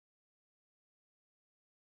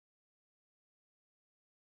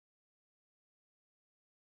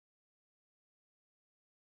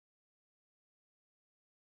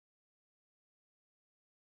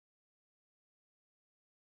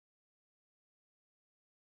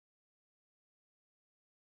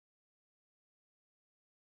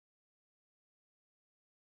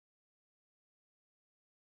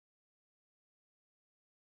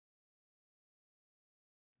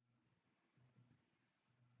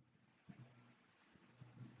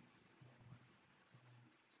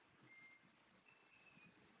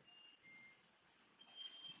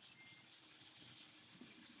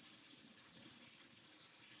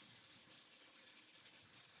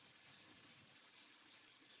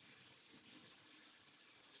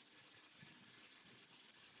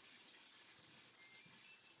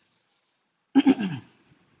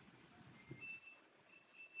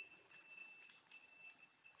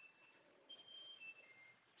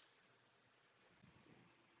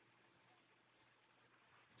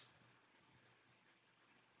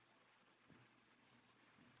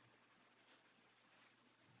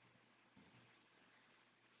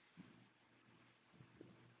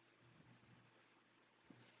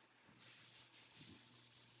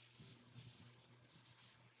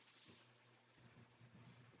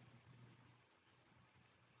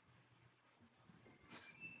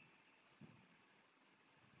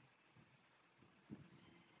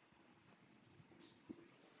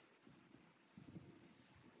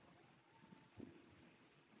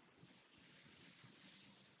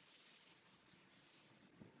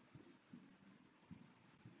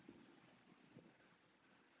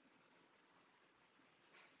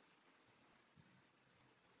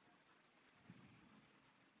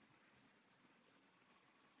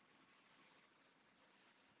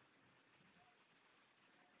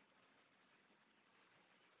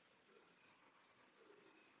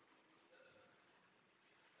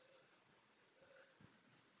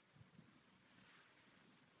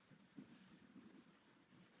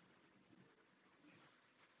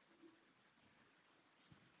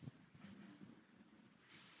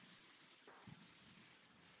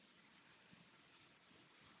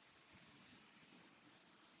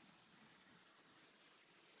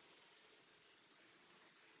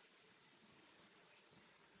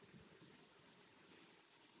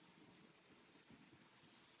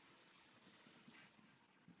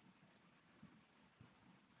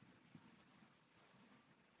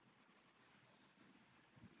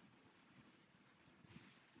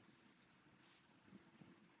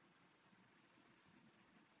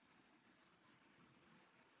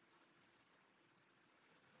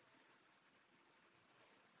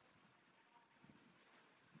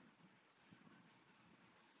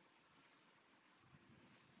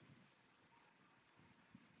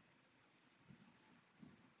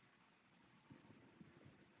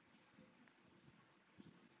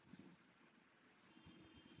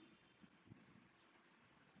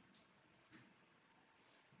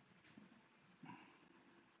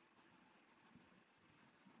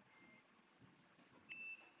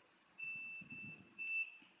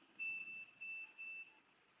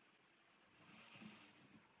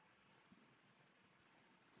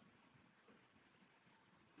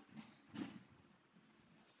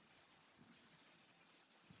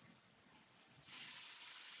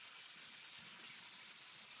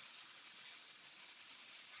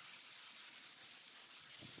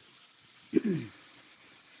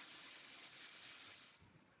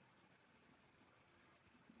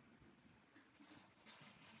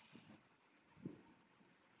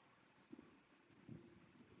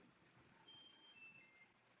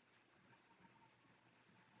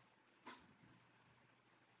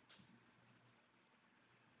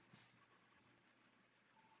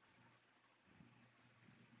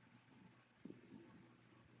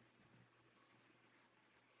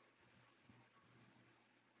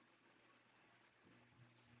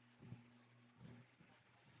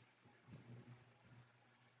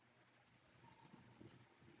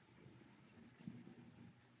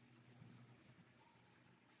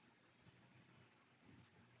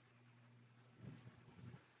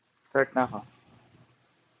Start na ako.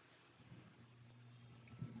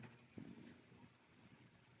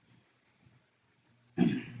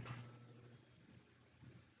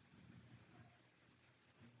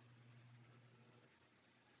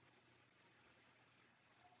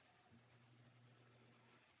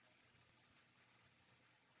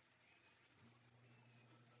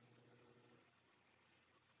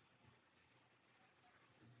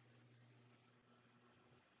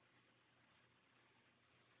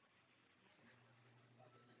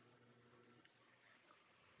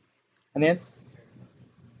 Ano yan?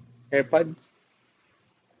 AirPods?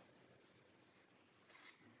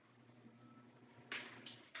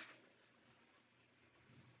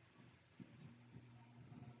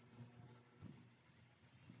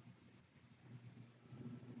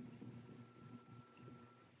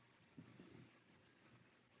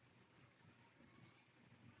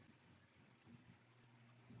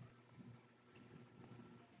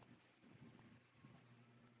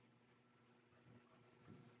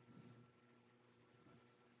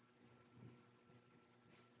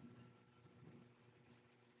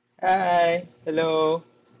 Hi! Hello!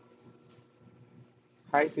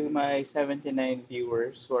 Hi to my 79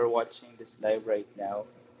 viewers who are watching this live right now.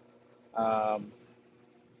 Um,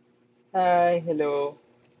 hi! Hello!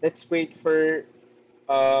 Let's wait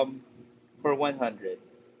um, for 100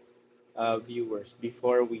 viewers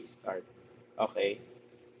before we start. Okay.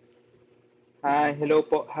 Hi! Hello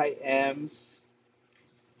po! Hi, Ems.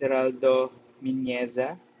 Geraldo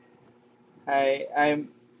Mineza. Hi!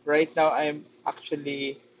 Right now I'm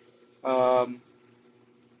actually um,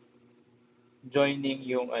 joining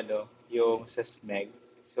yung sa SMEG.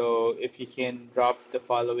 So if you can drop the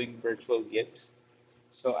following virtual gifts.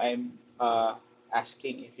 So I'm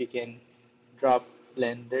asking if you can drop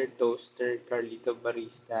blender, toaster, Carlito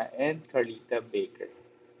Barista, and Carlita Baker.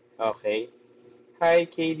 Okay. Hi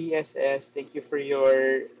KDSS, thank you for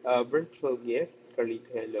your virtual gift.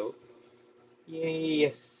 Carlito, hello. Yay,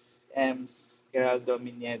 yes, Ems, Geraldo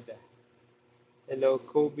Mineza. Hello,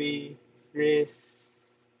 Kobe, Chris.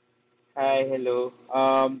 Hi, hello.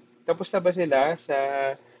 Tapos na ba sila sa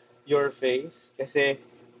Your Face? Kasi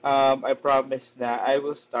I promise na I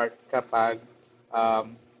will start kapag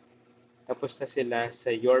um, tapos na sila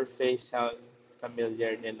sa Your Face sound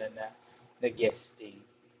familiar nila na guesting.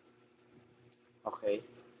 Okay.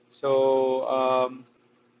 So,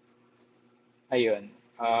 ayun.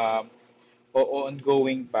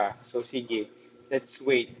 Ongoing pa. So, sige. Let's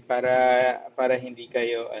wait para hindi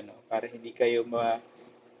kayo para hindi kayo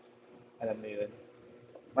alam mo yun,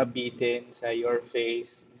 mabitin sa your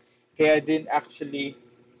face. Kaya din actually,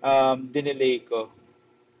 dinelay ko.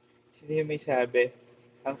 Sino yung may sabi?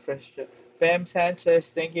 Ang fresh siya. Pam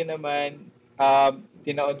Sanchez, thank you naman.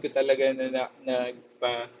 Tinaon ko talaga na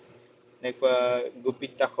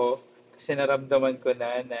nagpagupit ako kasi naramdaman ko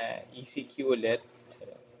na ECQ ulit.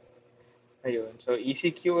 Ayun. So,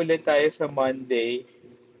 ECQ ulit tayo sa Monday.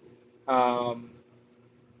 Um,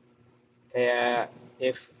 Kaya,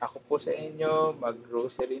 if ako po sa inyo,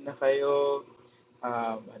 mag-grocery na kayo,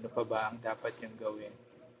 ano pa ba ang dapat yung gawin?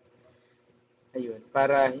 Ayun,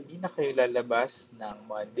 para hindi na kayo lalabas ng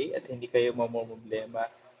Monday at hindi kayo mamomroblema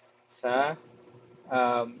sa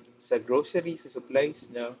sa grocery, sa supplies,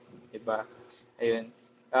 no? 'Di ba? Ayun.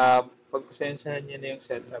 Pagpasensyahan niyo na yung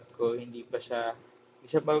setup ko, hindi pa siya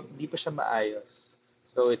maayos.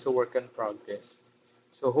 So it's a work in progress.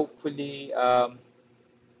 So hopefully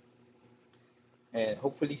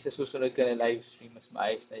sa susunod ka na live stream mas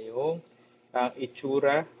maayos na yung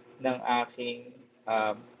itsura ng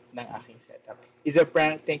um, aking setup. Is a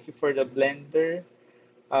prank. Thank you for the blender.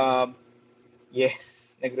 Um,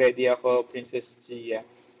 yes, nagready ako, Princess Gia.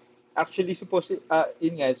 Actually, supposedly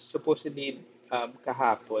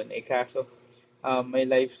kahapon. Kaso, may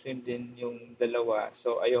live stream din yung dalawa.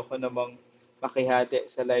 So, ayoko namang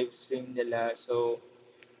makihati sa live stream nila. So,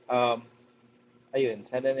 um,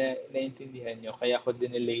 sana naintindihan nyo. Kaya ako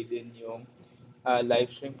dinelay din yung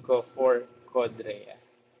live stream ko for Kodrea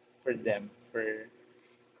for them. For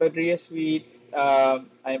Kodrea Sweet,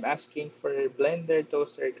 I'm asking for blender,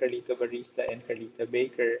 toaster, Carlito Barista, and Carlita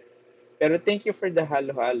Baker. Pero thank you for the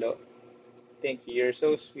halo-halo. Thank you. You're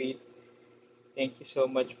so sweet. Thank you so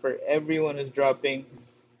much for everyone who's dropping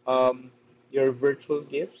um, your virtual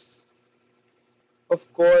gifts. Of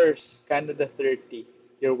course, Canada 30.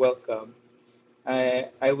 You're welcome.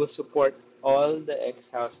 I will support all the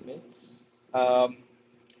ex-housemates.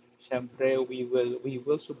 Siyempre, we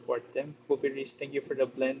will support them. Kubiris, thank you for the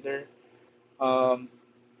blender. Um,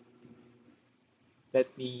 let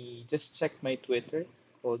me just check my Twitter.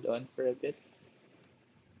 Hold on for a bit.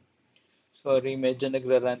 Sorry, medyo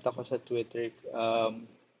nagrarant ako sa Twitter.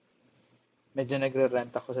 Medyo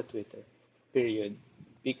nagrarant ako sa Twitter. Period.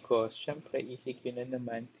 Because, syempre, ECQ na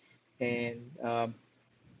naman. And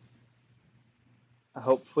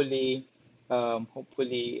hopefully,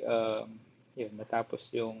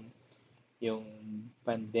 matapos yung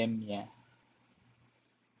pandemya.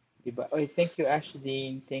 Diba? Oy, thank you,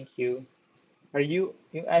 Ashdeen. Thank you.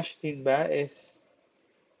 Yung Ashdeen ba is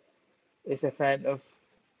a fan of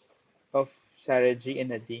Sarah G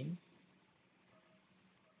and Nadine?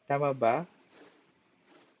 Tama ba?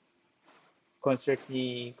 Concert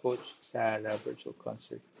ni Coach Sarah, virtual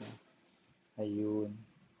concert niya. Ayun.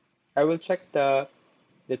 I will check the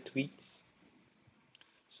tweets.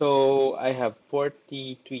 So I have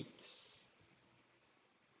 40 tweets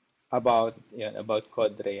about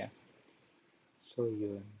Kodrea. So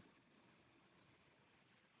yun.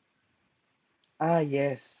 Ah,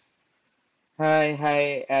 yes. Hi,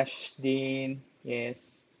 Ashdeen.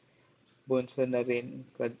 Yes. Bunso na rin.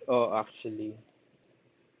 Oh, actually.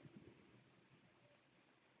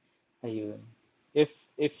 Ayun. If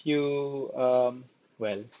you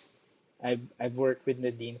well, I've worked with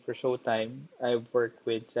Nadine for Showtime. I've worked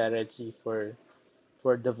with Sarah G for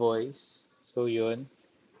The Voice. So yun.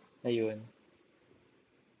 Ayun.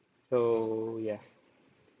 So yeah.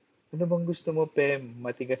 Ano bang gusto mo, Pem?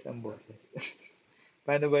 Matigas ang boses.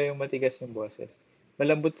 Paano ba yung matigas yung boses?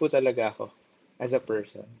 Malambot po talaga ako as a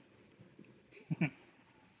person.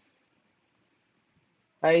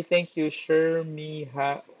 Hi, thank you, Shermi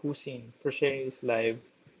Husin, for sharing this live.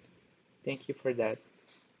 Thank you for that.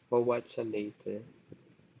 We'll watch siya later.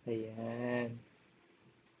 Ayan.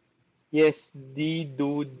 Yes,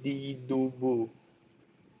 di-do-bu.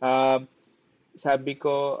 Um, sabi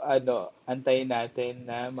ko, antayin natin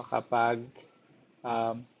na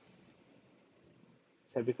um,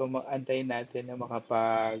 antayin natin na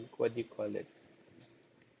what do you call it?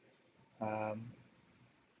 Um,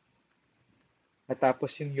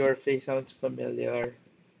 Matapos yung Your Face Sounds Familiar.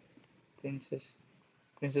 Princess,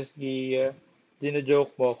 Princess Gia.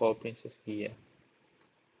 Gino-joke mo ko, Princess Gia.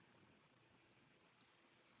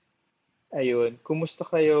 Ayun, kumusta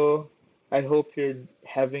kayo? I hope you're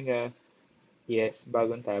having a, yes,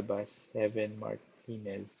 bagong tabas, Heaven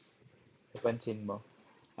Martinez. Napansin mo.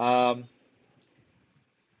 Um,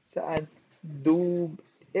 saan?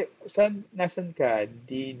 Nasan ka?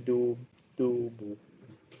 Dubu.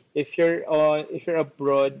 If you're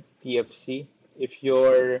abroad, TFC. If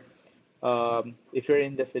you're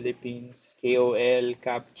in the Philippines, KOL,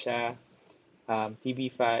 CAPTCHA,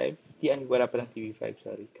 TB5, wala pa lang TB5,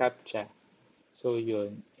 sorry, CAPTCHA. So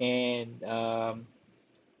yun. And A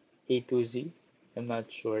to Z, I'm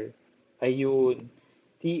not sure. Ayun.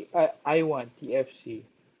 I want TFC.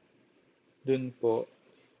 Dun po.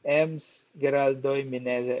 Ems, Geraldoy,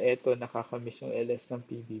 Mineza, eto, nakakamiss yung LS ng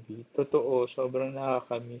PBB. Totoo, sobrang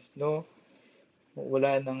nakakamiss, no?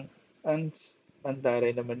 Wala nang, ang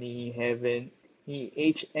taray naman ni Heaven, ni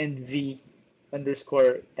HNV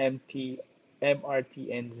underscore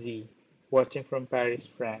MRTNZ, watching from Paris,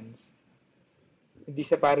 France. Hindi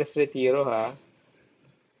sa Paris Retiro, ha?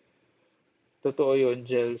 Totoo yun,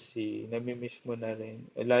 Chelsea. Namimiss mo na rin.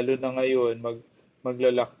 Lalo na ngayon,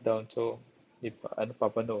 magla-lockdown. So, di pa, ano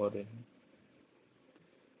papanoorin.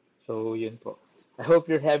 So, yun po. I hope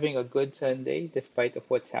you're having a good Sunday despite of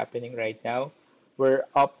what's happening right now. We're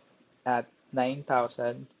up at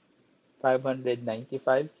 9,595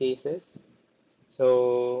 cases.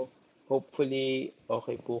 So, hopefully,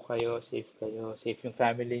 okay po kayo, safe yung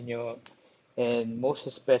family nyo, and most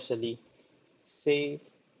especially, safe,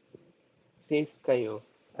 safe kayo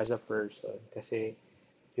as a person. Kasi,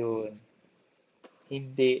 yun,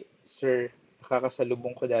 hindi, sir,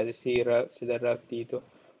 nakakasalubong ko dati sila Ralph dito.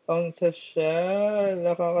 Ang sosyal,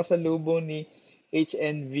 nakakasalubong ni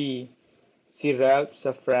HNV, si Ralph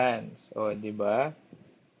sa France. O, di ba?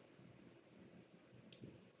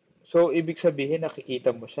 So, ibig sabihin,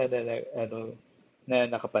 nakikita mo siya na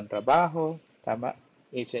nakapantrabaho. Tama?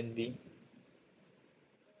 HNV.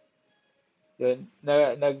 Yun,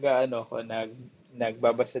 ano ko,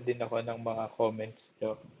 nagbabasa din ako ng mga comments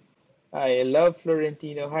nyo. I love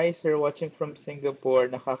Florentino. Hi, sir, watching from Singapore.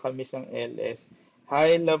 Nakakamiss ang LS.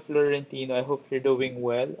 Hi, love Florentino. I hope you're doing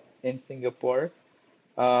well in Singapore.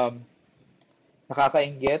 Um,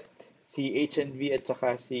 Nakakainggit si HNV at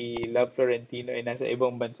saka si Love Florentino ay nasa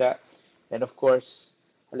ibang bansa. And of course,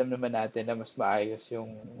 alam naman natin na mas maayos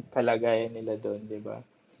yung kalagayan nila doon, di ba?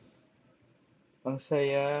 Ang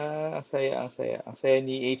saya, ang saya, ang saya. Ang saya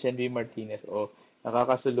ni HNV Martinez. O,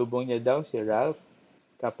 nakakasulubong niya daw si Ralph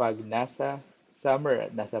kapag nasa summer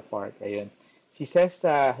at nasa park. Ayun. Si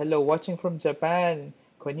Sesta, hello, watching from Japan.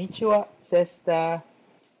 Konnichiwa, Sesta.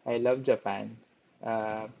 I love Japan.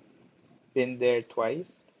 Uh, been there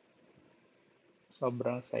twice.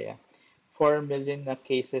 Sobrang saya. 4 million na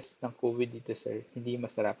cases ng COVID dito, sir. Hindi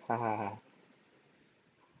masarap. Hahaha.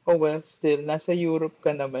 Oh well, still, nasa Europe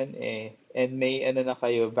ka naman eh. And may ano na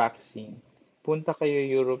kayo, vaccine. Punta kayo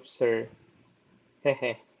Europe, sir.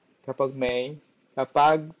 Hehe. Kapag,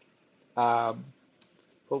 um,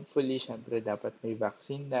 hopefully, syempre, dapat may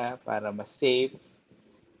vaccine na para mas safe.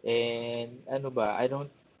 And ano ba,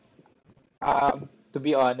 to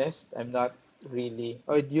be honest, I'm not really,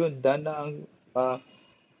 oh, yun, done na ang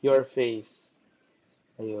your face.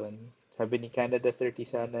 Ayun. Sabi ni Canada 30,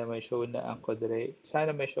 sana may show na ang Kodrea.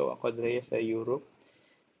 Sana may show ang Kodrea sa Europe.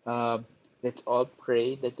 Um, let's all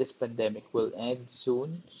pray that this pandemic will end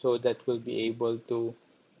soon so that we'll be able to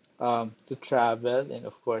travel and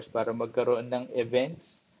of course para magkaroon ng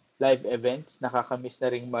events, live events. Nakakamiss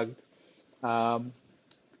na ring um,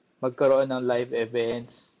 magkaroon ng live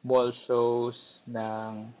events, mall shows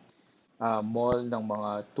ng mall ng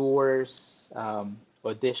mga tours,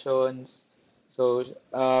 auditions. So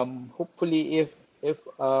hopefully if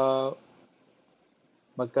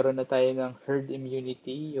magkaroon na tayo ng herd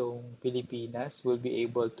immunity, yung Pilipinas will be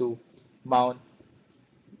able to mount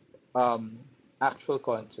um, actual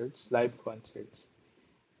concerts, live concerts.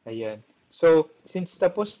 Ayan. So, since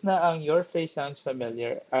tapos na ang Your Face Sounds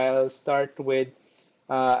Familiar, I'll start answering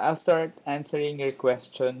your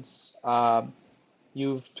questions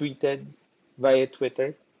you've tweeted via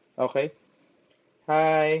Twitter. Okay?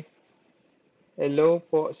 Hi. Hello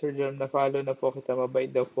po, Sir John. Na-follow na po kita. Mabait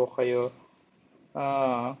daw po kayo.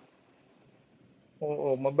 Ah,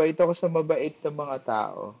 oo, mabait ako sa mabait na mga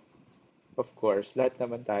tao. Of course, lahat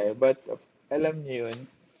naman tayo. But alam niyo yun,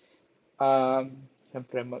 um,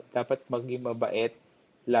 siyempre dapat maging mabait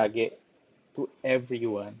lagi to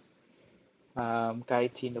everyone.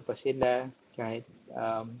 Kahit sino pa sila, kahit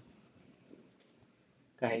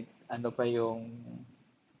ano pa yung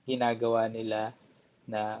ginagawa nila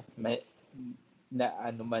na may, na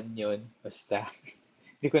ano man yun, basta.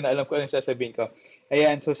 Hindi ko na alam kung anong sasabihin ko.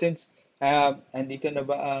 Ayan, so since andito na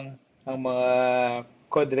ba ang mga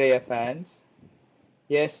Kodrea fans?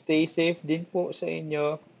 Yes, stay safe din po sa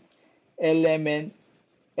inyo. Element,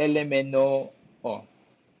 elemento, oh,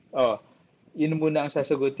 oh, yun muna ang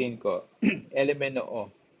sasagutin ko. Elemento,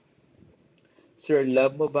 oh. Sir,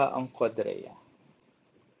 love mo ba ang Kodrea?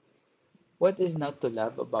 What is not to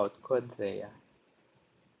love about Kodrea?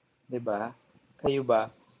 'Di ba? Kayo ba?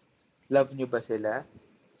 Love nyo ba sila?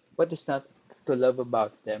 What is not to love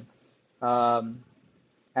about them? Um,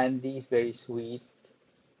 Andy is very sweet,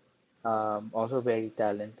 also very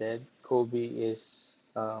talented. Kobe is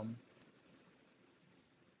a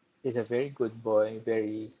very good boy,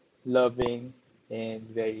 very loving and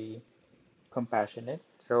very compassionate.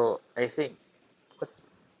 So I think what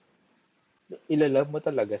ilalove mo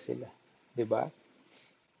talaga sila, 'di ba?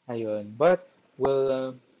 Ayun. But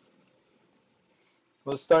we'll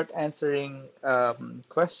start answering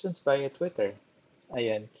questions via Twitter.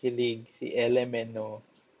 Ayan, kilig si Elemeno.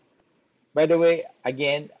 By the way,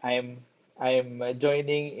 again, I'm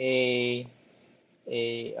joining a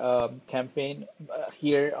campaign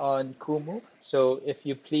here on Kumu. So if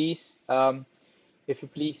you please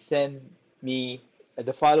send me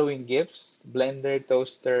the following gifts: blender,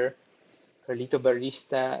 toaster, Carlito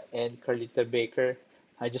Barista, and Carlita Baker.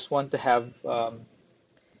 I just want to have a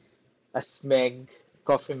Smeg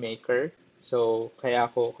coffee maker. So kaya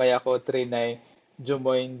ko trinay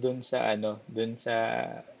jumoin dun sa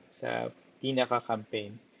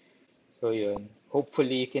pinaka-campaign. So yun.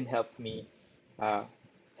 Hopefully you can uh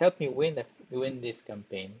help me win this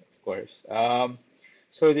campaign, of course.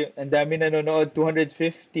 So ang dami nanonood,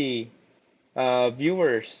 250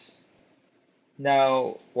 viewers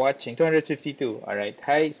now watching, 252. All right.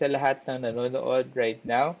 Hi sa lahat ng nanonood right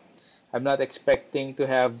now. I'm not expecting to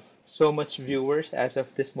have so much viewers as of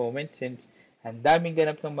this moment since ang daming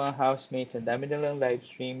ganap ng mga housemates, ang dami nilang live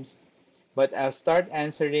streams. But I'll start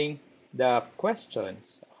answering the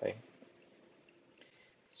questions. Okay.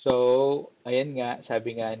 So, ayan nga,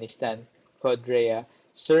 sabi nga ni Stan Kodrea,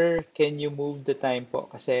 Sir, can you move the time po?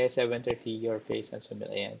 Kasi 7:30 your face ang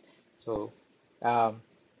sunod. Ayan. So, um,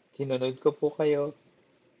 sinunod ko po kayo.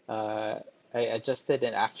 I adjusted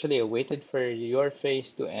and actually I waited for your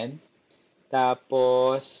face to end.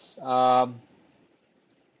 Tapos,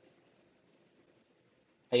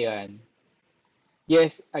 ayan.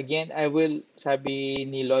 Yes, again, I will, sabi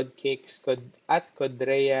ni Lord Cakes at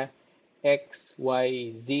Kodrea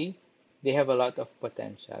XYZ, they have a lot of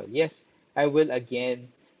potential. Yes, I will again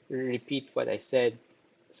repeat what I said.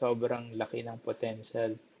 Sobrang laki ng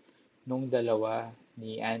potential nung dalawa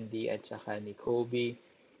ni Andy at saka ni Kobe.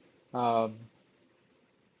 Um,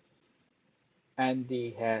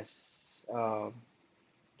 Andy has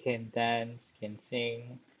can dance, can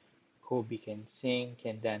sing. Kobe can sing,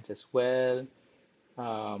 can dance as well.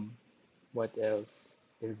 Um, what else?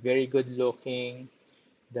 They're very good looking.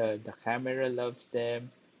 The camera loves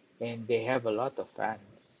them, and they have a lot of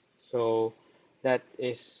fans. So that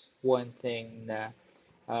is one thing na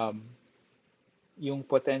um, yung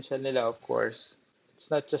potential nila, of course,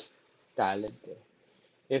 it's not just talent. Eh.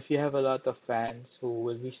 If you have a lot of fans who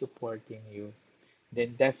will be supporting you,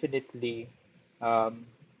 then definitely, um,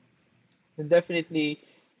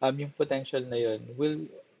 yung potential na yun will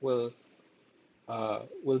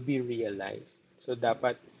be realized. So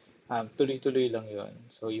dapat tuloy-tuloy lang yon.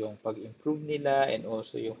 So yung pag-improve nila and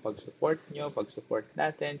also yung pag-support nyo, pag-support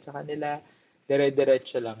natin sa kanila,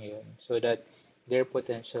 dire-diretso lang yon so that their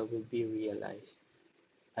potential will be realized.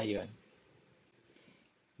 Ayun.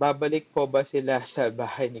 Babalik po ba sila sa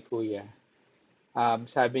bahay ni Kuya?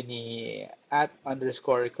 Sabi ni at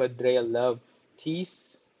underscore Kodrea Love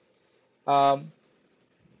Tease, um,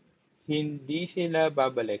 hindi sila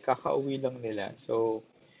babalik. Kakauwi lang nila. So,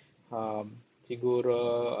 siguro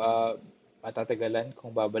matatagalan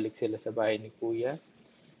kung babalik sila sa bahay ni Kuya.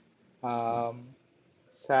 Um,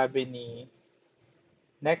 sabi ni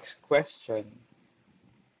next question.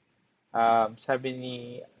 Sabi ni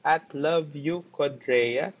at love you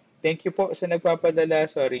Kodrea. Thank you po sa nagpapadala.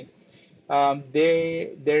 Sorry.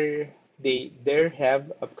 They have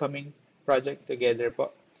upcoming project together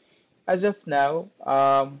po. As of now,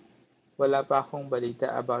 wala pa akong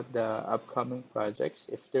balita about the upcoming projects.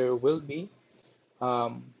 If there will be,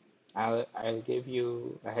 I'll give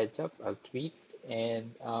you a heads up. I'll tweet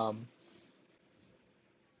and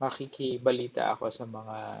makikibalita ako sa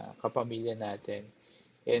mga kapamilya natin.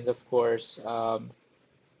 And of course,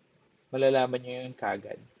 malalaman nyo yun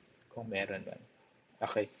kagad kung meron man.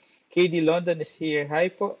 Okay. KD London is here. Uh,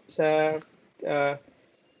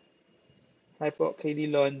 hi po, KD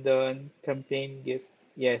London. Campaign gift.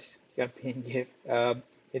 Yes, campaign gift.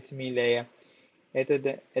 It's me, Leia.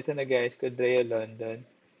 Ito na guys, Kodrea London.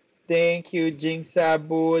 Thank you, Jing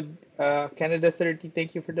Sabud. Canada 30,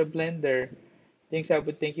 thank you for the blender. Jing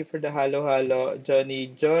Sabud, thank you for the halo halo.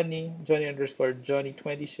 Johnny underscore Johnny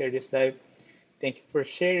 20, share this live. Thank you for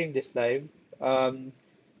sharing this live. Um,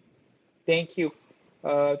 thank you.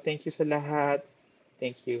 Thank you sa lahat.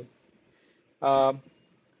 Thank you. Um,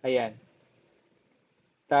 ayan.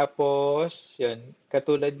 Tapos, yun,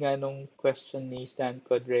 katulad nga nung question ni Stan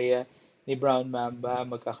Kodrea, ni Brown Mamba,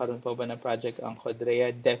 magkakaroon pa ba ng project ang Kodrea?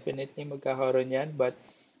 Definitely magkakaroon yan, but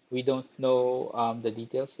we don't know the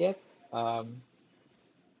details yet.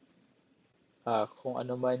 Kung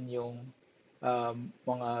ano man yung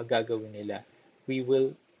mga gagawin nila, we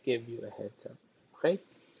will give you a heads up. Okay?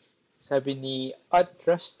 Sabi ni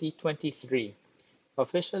Utrusty23,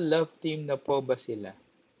 official love team na po ba sila?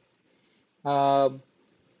 Um,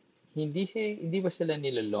 hindi ba sila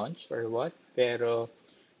nila-launch or what? Pero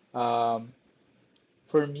um,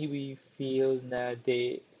 for me, we feel na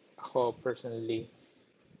ako personally,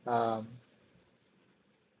 um,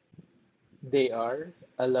 they are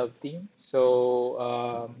a love team.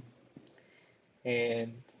 So,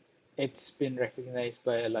 and it's been recognized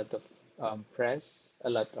by a lot of press, a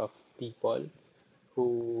lot of people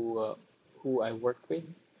who uh, who I work with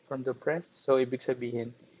from the press. So, ibig sabihin,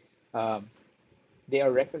 um, they are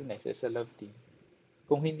recognized as a love team.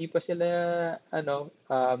 Kung hindi pa sila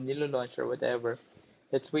nilo-launch or whatever,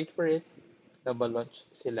 let's wait for it na ma-launch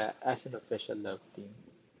sila as an official love team.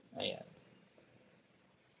 Ayan.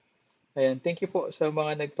 Ayan, thank you po sa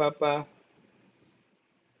mga nagpapa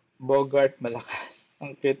Bogart malakas.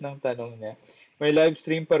 Ang cute ng tanong niya. May live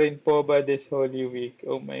stream pa rin po ba this Holy Week?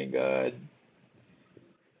 Oh my God.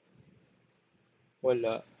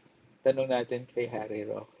 Wala. Tanong natin kay Harry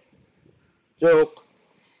Rock. Joke!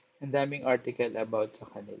 Ang daming article about sa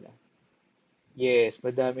kanila. Yes,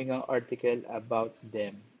 madaming ang article about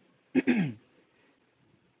them.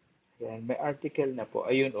 Yan, may article na po.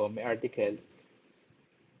 Ayun oh, may article.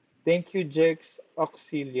 Thank you, Jex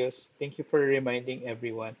Auxilius. Thank you for reminding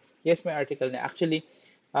everyone. Yes, may article na. Actually,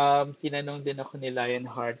 tinanong din ako ni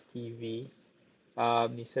Lionheart TV,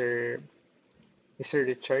 ni Sir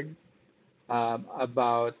Richard,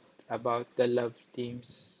 about the love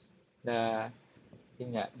teams na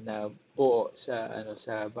yun nga na buo sa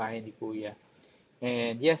sa bahay ni Kuya.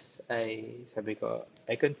 And yes, sabi ko,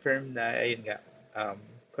 I confirm na ayun nga,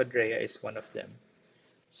 Kodrea is one of them.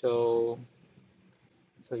 So,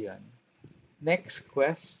 yun. Next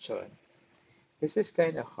question. This is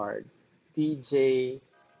kind of hard. DJ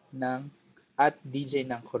ng DJ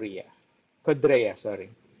ng Korea. Kodrea, sorry.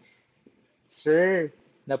 Sir,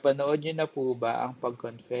 napanood niyo na po ba ang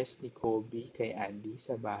pag-confess ni Kobe kay Andy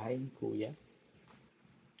sa bahay ni Kuya?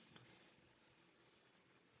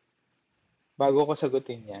 Bago ko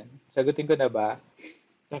sagutin yan, sagutin ko na ba?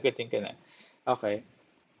 Sagutin ko na. Okay.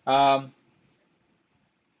 Um,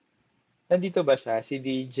 Nandito ba siya? Si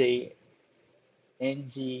DJ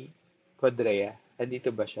NG Kodrea. Nandito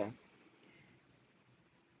ba siya?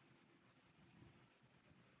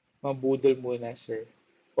 Mambudol muna, sir.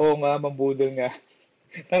 Oo nga, mambudol nga.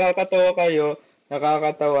 Nakakatawa kayo.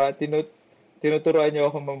 Nakakatawa. Tinuturuan niyo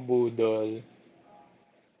ako mambudol.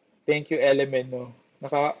 Thank you, Element, no?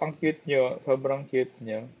 Ang cute niyo. Sobrang cute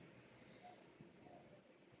niyo.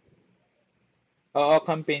 Oo,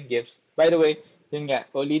 campaign gifts. By the way, yun nga,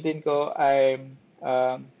 ulitin ko,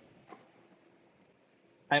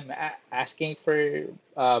 asking for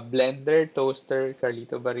blender, toaster,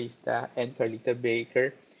 Carlito Barista, and Carlita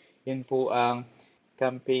Baker. Yun po ang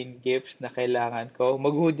campaign gifts na kailangan ko.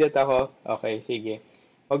 Maghudyat ako. Okay, sige.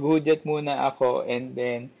 Maghudyat muna ako and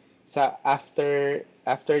then after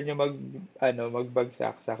nyo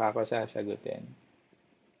magbagsak saka ako sasagutin.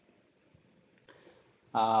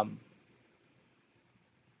 Um,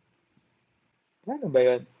 Paano ba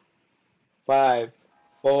 'yun? 5,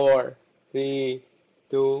 4, 3,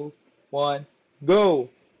 2, 1, go!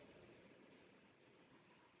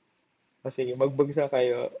 O sige, magbagsak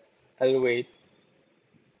kayo. I'll wait.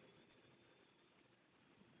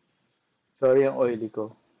 Sorry ang oily ko.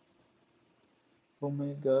 Oh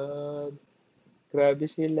my God. Grabe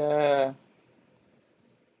sila.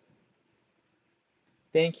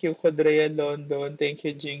 Thank you, Kodrea London. Thank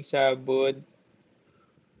you, Jing Sabud.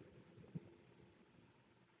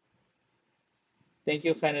 Thank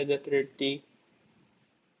you, Canada 30.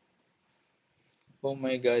 Oh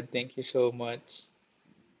my God. Thank you so much.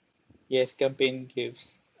 Yes, campaign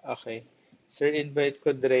gifts. Okay. Sir, invite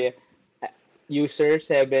Kodrea. User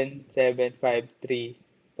 77535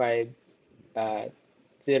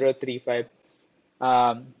 035.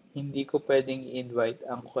 Hindi ko pwedeng invite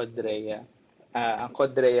ang Kodrea. Ang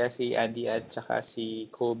Kodrea si Andy at saka si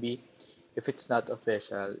Kobe if it's not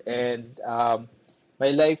official. And my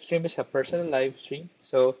live stream is a personal live stream.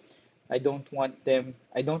 So I don't want,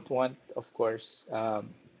 of course, I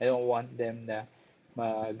don't want them na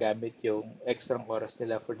magamit yung extra oras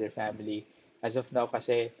nila for their family. As of now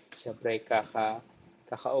kasi, syempre,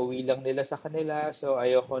 kakauwi lang nila sa kanila. So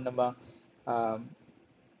ayoko namang um,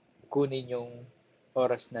 kunin yung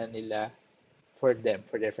oras na nila for them,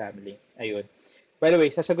 for their family. Ayun. By the way,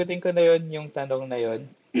 sasagutin ko na yon yung tanong na yon.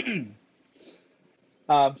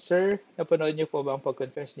 Sir, napanood niyo po ba ang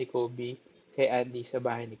pag-confess ni Kobe kay Andy sa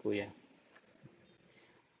bahay ni Kuya?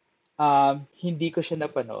 Hindi ko siya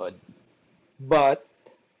napanood. But,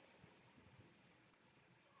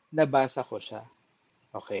 nabasa ko siya.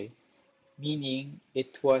 Okay? Meaning,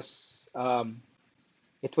 it was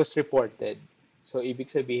reported. So,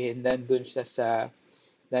 ibig sabihin, nandun siya sa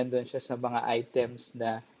mga items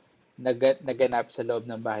na naganap sa loob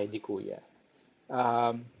ng bahay ni Kuya.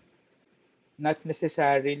 Um, Not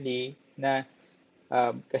necessarily na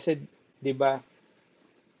kasi 'di ba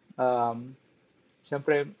um,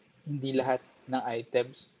 syempre hindi lahat ng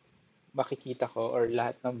items makikita ko or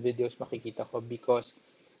lahat ng videos makikita ko because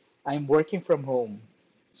I'm working from home.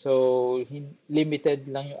 So limited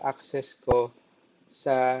lang yung access ko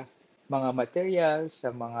sa mga materials,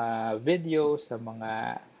 sa mga videos, sa mga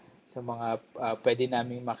pwede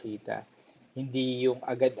naming makita. Hindi yung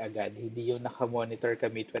agad-agad, hindi yung naka-monitor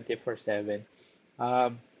kami 24/7.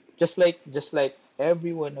 Um, just like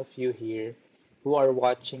every one of you here who are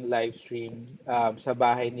watching live stream sa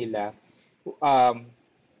bahay nila, um,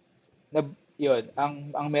 na, yun,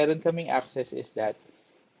 ang meron kaming access is that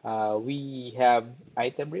we have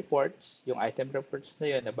item reports. Yung item reports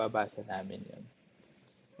na yun, nababasa namin yun.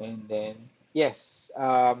 And then, yes,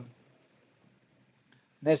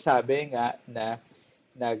 nasabi nga na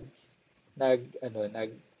nag nag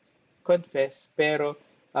confess pero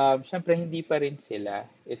syempre hindi pa rin sila.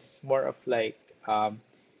 It's more of like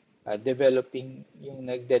developing yung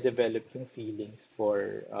nagde-develop yung feelings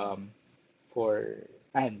for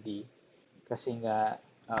Andy kasi nga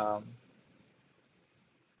um,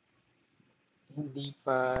 hindi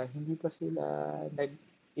pa sila nag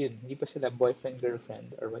hindi pa sila boyfriend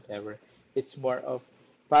girlfriend or whatever. It's more of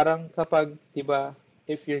parang kapag 'di ba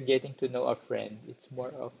if you're getting to know a friend, it's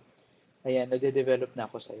more of ayan nagde-develop na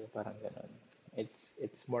ako sa iyo parang gano'n.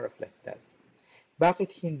 It's more of like that.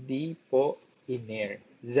 Bakit hindi po in-air?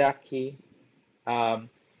 Um,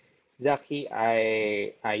 Zaki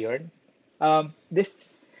Iron.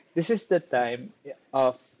 This is the time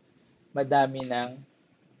of madami ng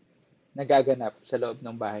nagaganap sa loob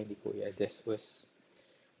ng bahay ni Kuya. This was,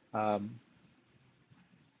 um,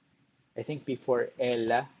 I think before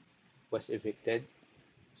Ella was evicted.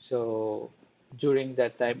 So, during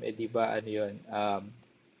that time, di ba, ano yun,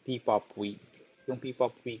 P-pop week. Yung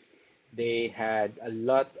P-pop week, they had a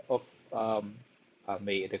lot of, um,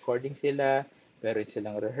 may recording sila, meron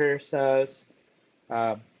silang rehearsals,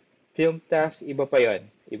 um, film task, iba pa yon.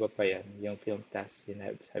 Iba pa yon. Yung film task,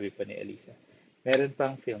 sabi pa ni Elisa. Meron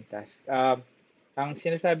pang film task. Ang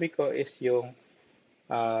sinasabi ko is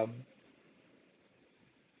um,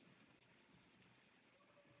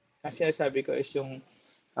 ang sinasabi ko is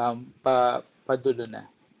padulo na.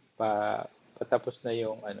 Patapos na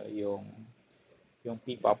yung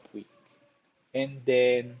P-pop week. And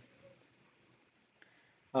then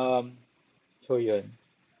um so yun.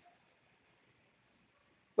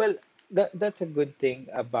 Well, that's a good thing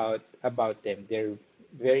about them. They're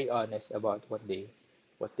very honest about what they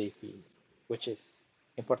feel, which is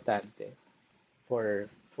importante for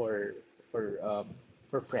for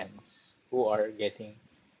for friends who are getting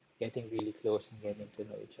really close and getting to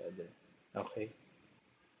know each other. Okay.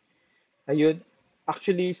 Ayun.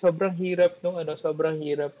 Actually, sobrang hirap nung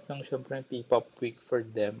syempre P-pop week for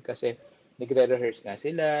them kasi nagre-rehearse nga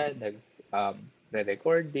sila,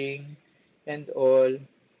 re-recording and all.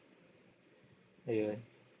 Ayun.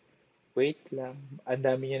 Wait lang. Ang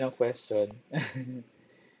dami niyo ng question.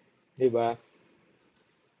 'Di ba?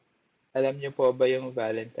 Alam niyo po ba yung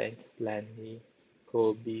Valentine's plan ni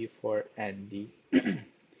Kobe for Andy?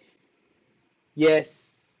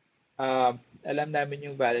 Yes. Alam namin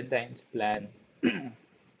yung Valentine's plan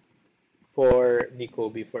for ni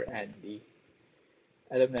Kobe for Andy.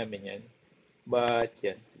 Alam namin yan. But,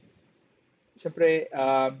 yan. Siyempre,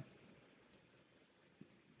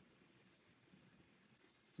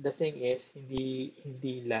 the thing is,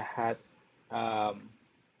 hindi lahat, um,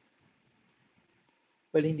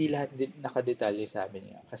 well, hindi lahat nakadetalye sa amin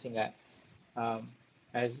nga. Kasi nga, um,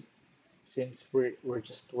 as since we're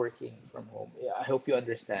just working from home, yeah, I hope you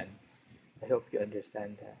understand. I hope you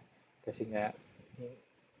understand that. Kasi nga,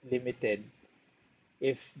 limited.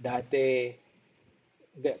 If dati,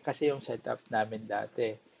 kasi yung setup namin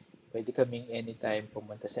dati, pwede kaming anytime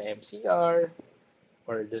pumunta sa MCR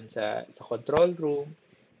or dun sa control room.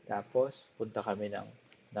 Tapos, punta kami ng,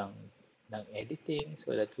 ng editing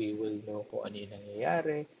so that we will know kung ano yung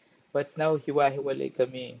nangyayari. But now, hiwa-hiwalay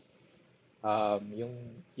kami.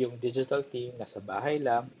 Yung digital team nasa bahay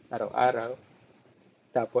lang, araw-araw.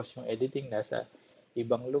 Tapos yung editing nasa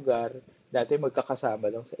ibang lugar. Dati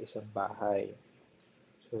magkakasama lang sa isang bahay.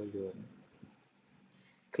 So, yun.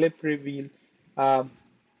 Clip reveal. Um,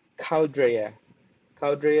 Kodrea.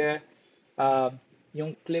 Kodrea,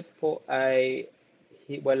 yung clip po ay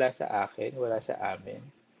wala sa akin, wala sa amin,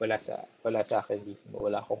 wala sa akin mismo,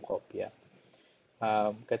 wala akong kopya.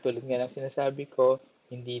 Katulad nga ng sinasabi ko,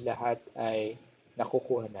 hindi lahat ay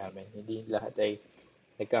nakukuha namin, hindi lahat ay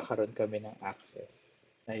nagkakaroon kami ng access.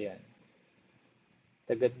 Ayan,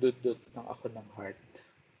 tagadudot ng ako ng heart.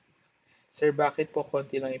 Sir, bakit po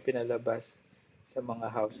konti lang ipinalabas sa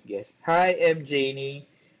mga house guests? Hi, M. Janie.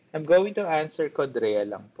 I'm going to answer Kodrea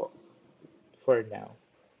lang po for now.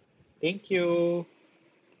 Thank you.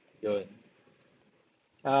 Yun.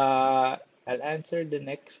 I'll answer the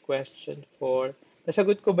next question for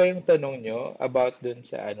nasagot ko ba yung tanong nyo about dun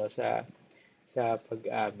sa sa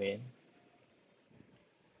pag-amin?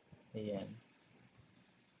 Ayan.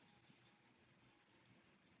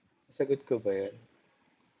 Nasagot ko ba yun?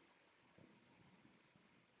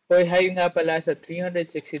 Hoy, hi nga pala sa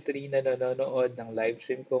 363 na nanonood ng live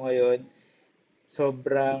stream ko ngayon.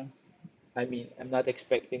 Sobrang, I mean, I'm not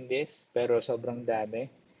expecting this, pero sobrang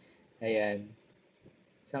dami. Ayan.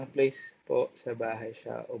 Isang place po sa bahay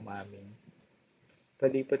siya umamin.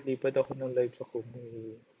 Palipat-lipat ako ng live sa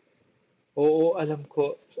Kumu. Oo, alam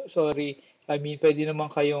ko. Sorry. I mean, pwede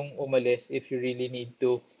naman kayong umalis if you really need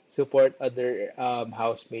to support other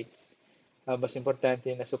housemates. Mas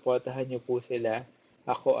importante na suportahan niyo po sila.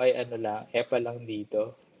 Ako ay ano lang, EPA lang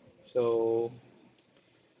dito. So,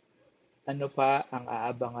 Ano pa ang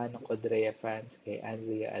aabangan ng Kodrea fans kay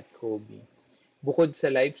Andrea at Kobe? Bukod sa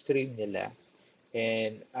live stream nila,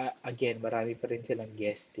 and again, marami pa rin silang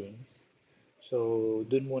guestings. So,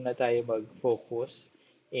 dun muna tayo mag-focus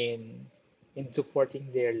in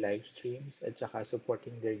supporting their live streams at saka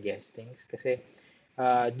supporting their guestings kasi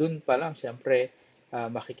dun pa lang syempre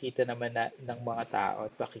makikita naman ng mga tao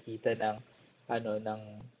at makikita ng ano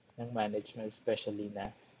ng management especially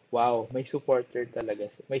na wow, may supporters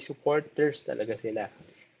talaga sila.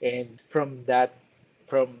 And from that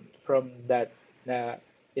na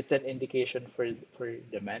it's an indication for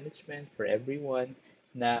the management, for everyone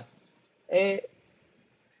na eh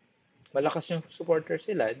malakas yung supporter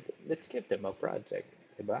sila, let's give them a project,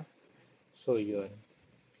 'di ba? So, yun.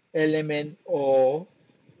 Element O,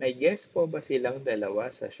 may guest po ba silang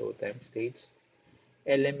dalawa sa Showtime stage?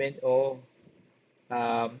 Element O,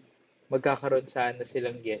 um, magkakaroon sana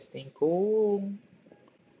silang guesting kung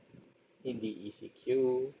hindi ECQ.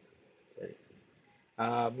 Sorry.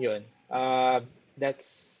 Yun.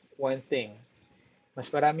 That's one thing.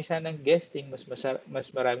 Mas marami sanang guesting, mas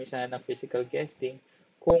marami sanang physical guesting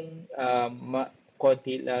kung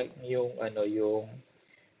konti lang yung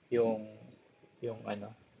yung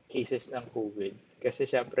cases ng COVID. Kasi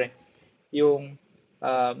syempre yung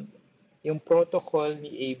um, yung protocol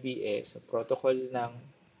ni ABS, protocol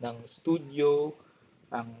ng studio,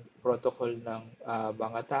 ang protocol ng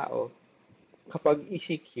mga tao, kapag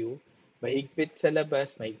ECQ, mahigpit sa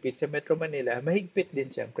labas, mahigpit sa Metro Manila, mahigpit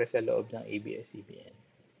din siyempre sa loob ng ABS-CBN.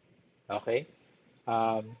 Okay?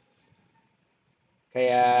 Um,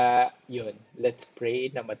 kaya, yun. Let's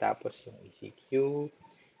pray na matapos yung ECQ.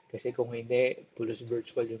 Kasi kung hindi, pulos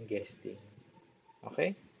virtual yung guesting.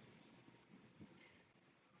 Okay?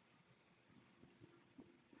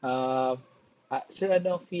 Uh, so,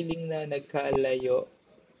 ano ang feeling na nagkalayo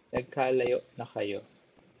na kayo?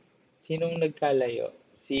 Sinong nagkalayo?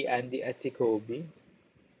 Si Andy at si Kobe?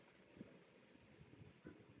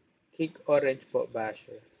 Kick Orange po,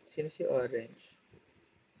 Basher. Sino si Orange?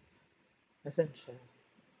 Nasaan siya?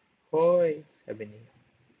 Hoy, sabi niya.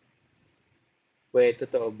 Wait,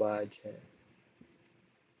 totoo ba dyan?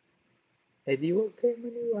 Eh di huwag kayo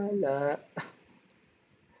maniwala.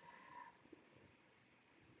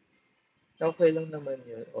 Okay lang naman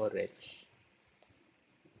yun, Orange.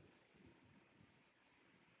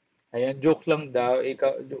 Ayan, joke lang daw.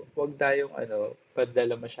 Ikaw, huwag tayong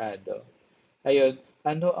padala masyado. Ayun,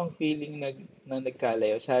 ano ang feeling na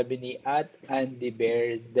nagkalayo? Sabi ni at Andy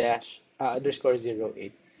Bear dash underscore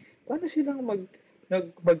 08. Paano silang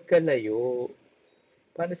magkalayo?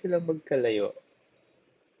 Paano silang magkalayo?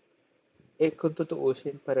 Eh, kung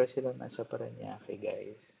tutuusin, pareho silang nasa Paranaque,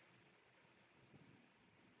 guys.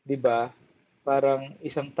 'Di ba? Parang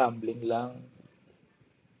isang tumbling lang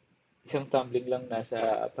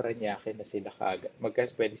nasa Paranaque na sila kagad.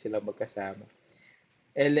 Pwede silang magkasama.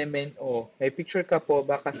 Element O. May picture ka po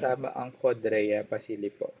ba kasama ang Kodrea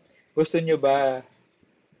Pasilipo? Gusto nyo ba,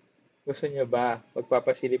 gusto nyo ba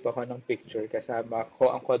magpapasilip ako ng picture kasama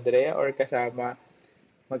ko ang Kodrea or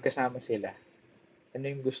magkasama sila? Ano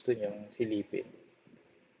yung gusto nyong silipin?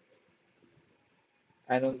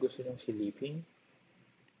 Anong gusto nyong silipin?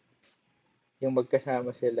 Yung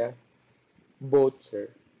magkasama sila? Both,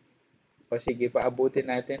 sir. O sige, paabutin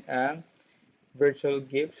natin ang virtual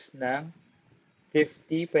gifts ng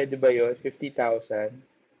 50. Pwede ba yun? 50,000.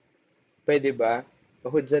 Pwede ba?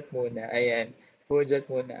 Pahudyat muna. Ayan. Pahudyat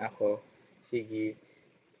muna ako. Sige.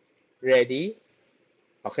 Ready?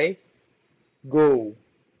 Okay? Go!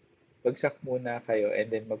 Bagsak muna kayo and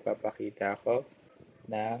then magpapakita ako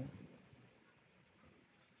ng,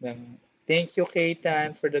 ng thank you,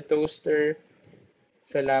 Kaitan, for the toaster.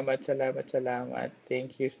 Salamat, salamat, salamat.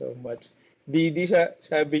 Thank you so much. Didi,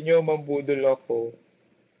 sabi nyo, mambudol ako.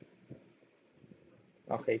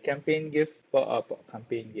 Okay, campaign gift po. Opo,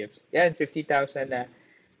 campaign gifts. Yan, 50,000 na.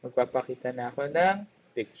 Magpapakita na ako ng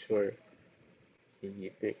picture. Sige,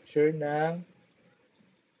 picture ng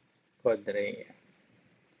Kodrea.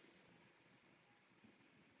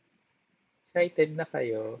 Excited na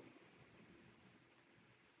kayo?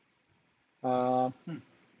 Uh, hmm.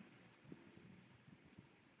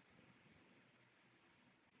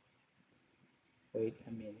 Wait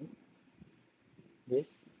a minute.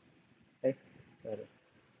 This? Ay, sorry.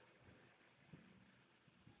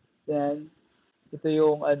 Yan. Ito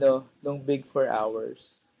yung nung Big 4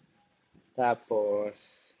 hours. Tapos,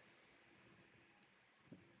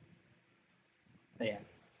 ayan.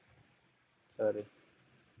 Sorry.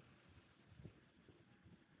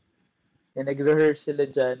 Yan, nag-rehearse sila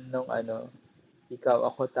dyan nung Ikaw,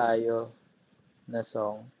 Ako, Tayo na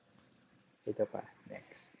song. Ito pa.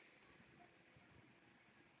 Next.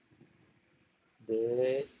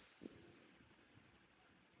 this.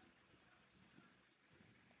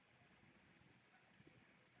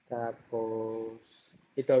 Tapos,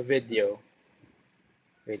 ito video.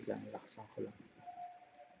 Wait lang, lakasan ko lang.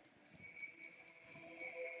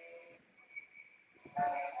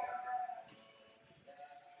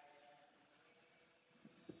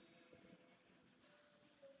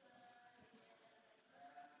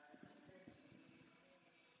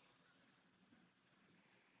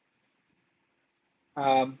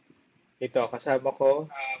 Um, ito, kasama ko.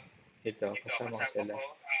 Ito, kasama ko sila.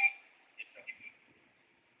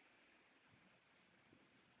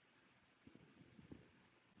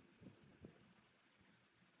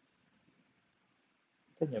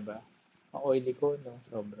 Ito niya ba? Ang oily ko, no?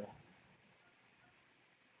 Sobra.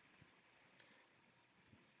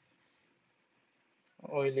 Ang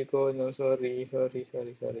oily ko, no? Sorry.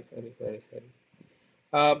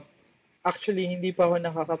 Um, actually, hindi pa ako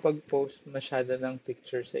nakakapag-post masyado ng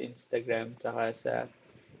picture sa Instagram tsaka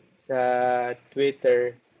sa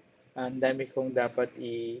Twitter. Ang dami kong dapat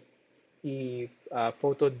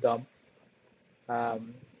photo dump,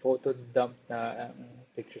 photo dump na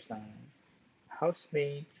pictures ng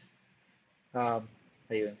housemates. Um,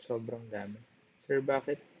 ayun, sobrang dami. Sir,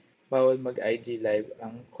 bakit bawal mag-IG live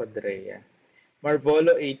ang Kodrea?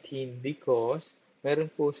 Marvolo 18 because meron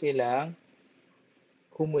po silang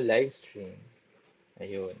Kumu live stream.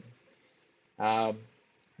 Ayun. Um,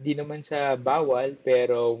 di naman sa bawal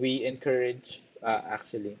pero we encourage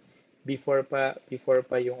actually before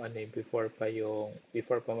pa yung ano before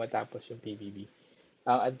pa matapos yung PBB.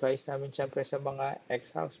 Ang advice namin syempre sa mga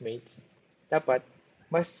ex-housemates dapat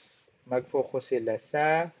mas mag-focus sila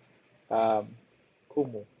sa um,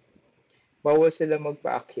 Kumu. Bawal sila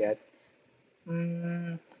magpaakyat.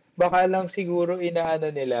 Baka lang siguro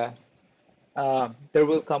inaano nila there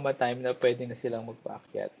will come a time na pwede na silang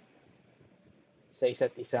magpaakyat sa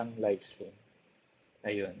isa't isang live stream.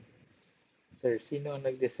 Ayun. Sir, sino ang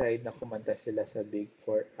nag-decide na kumanta sila sa Big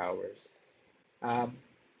 4 Hours? Um,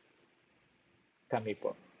 kami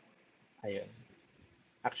po. Ayun.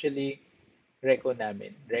 Actually, reco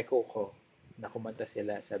ko na kumanta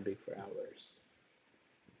sila sa Big 4 Hours.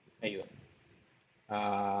 Ayun.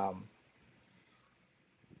 Um,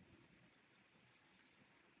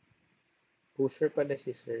 pusher pala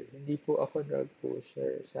si Sir. Hindi po ako drug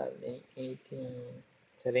pusher sa 18.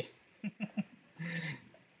 Sorry.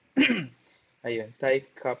 Ayun.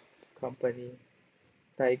 Company.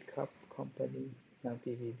 Tide Cup Company ng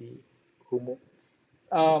PBB. Kumu.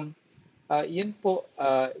 Um, yun po,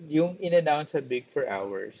 yung in-announce sa Big 4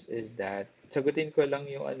 Hours is that, sagutin ko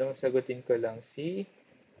lang si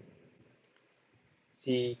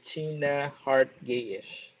China Heart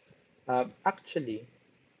Gayish. Actually,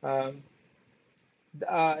 um,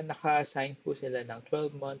 naka-assign po sila ng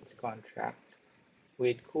 12 months contract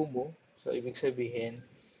with Kumu. So, ibig sabihin,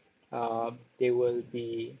 they will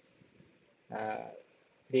be uh,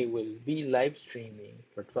 they will be live streaming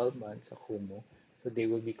for 12 months sa Kumu. So, they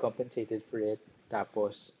will be compensated for it.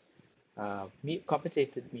 Tapos,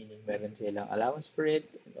 compensated meaning meron silang allowance for it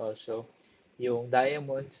and also yung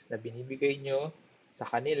diamonds na binibigay nyo sa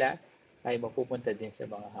kanila ay mapupunta din sa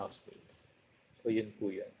mga housemates. So, yun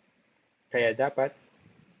po yun. Kaya dapat,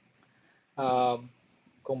 um,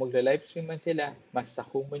 kung magla-live stream man sila, mas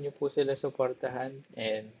sakuma nyo po sila suportahan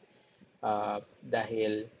and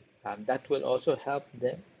dahil that will also help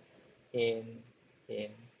them in,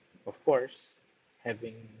 in of course,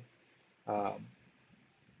 having um,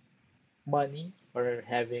 money or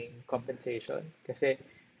having compensation. Kasi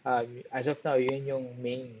as of now, yun yung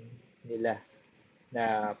main nila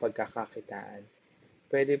na pagkakakitaan.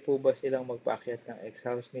 Pwede po ba silang magpaakyat ng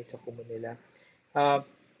ex-housemate sa kumo nila? Uh,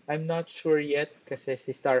 I'm not sure yet kasi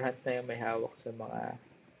si Star Hunt na yung may hawak sa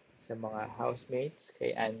mga housemates,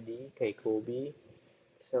 kay Andy, kay Kobe.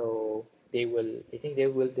 So, I think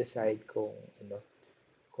they will decide kung ano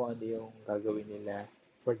yung gagawin nila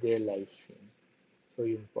for their live stream. So,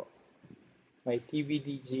 yun po. May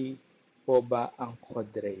TVDG po ba ang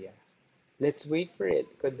Kodrea? Let's wait for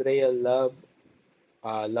it. Kodrea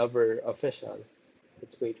Lover Official.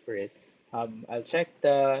 Let's wait for it. I'll check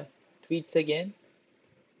the tweets again.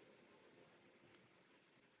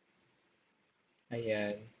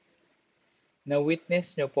 Ayan.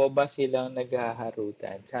 Na-witness nyo po ba silang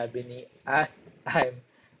naghaharutan? Sabi ni at I'm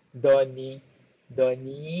Donnie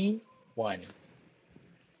 1.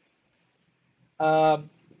 Um,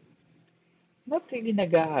 not really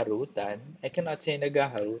naghaharutan. I cannot say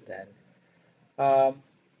naghaharutan. Um,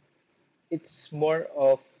 it's more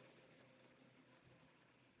of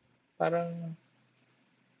parang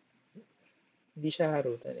hindi siya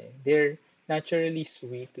harutan eh. They're naturally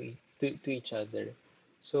sweet to each. to each other.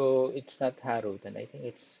 So it's not harutan. I think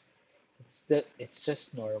it's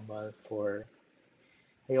just normal for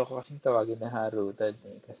ayoko kasing tawagin na harutan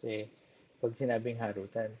eh kasi pag sinabing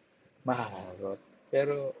harutan, mahaharot.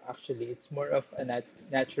 Pero actually, it's more of a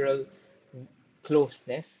natural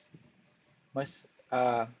closeness. Mas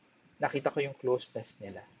nakita ko yung closeness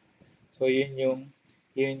nila. So yun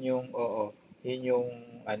yung oo, yun yung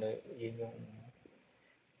ano, yun yung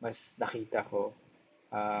mas nakita ko.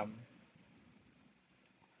 Um,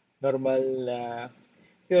 normal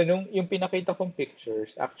yun yung pinakita kong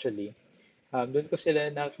pictures actually, doon ko sila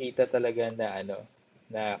nakita talaga na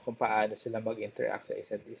na kung paano sila mag-interact sa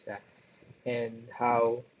isa't isa and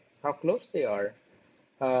how close they are,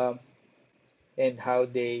 um, and how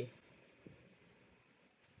they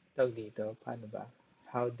tawag dito, paano ba?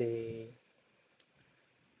 How they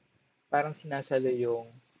parang sinasalo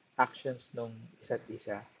yung actions nung isa't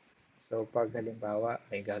isa. So, pag halimbawa,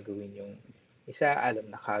 may gagawin yung isa,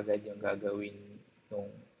 alam na kagad yung gagawin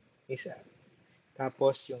nung isa.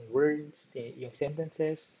 Tapos, yung words, yung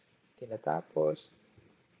sentences, tinatapos.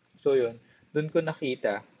 So, yun. Doon ko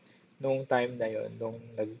nakita nung time na yun, nung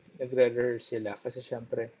nagre-rehearse sila. Kasi,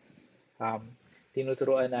 syempre, um,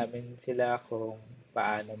 tinuturuan namin sila kung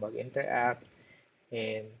paano mag-interact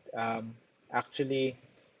and actually,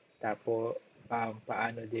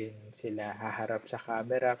 paano din sila haharap sa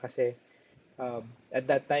camera kasi at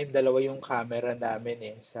that time dalawa yung camera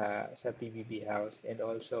namin sa PBB house and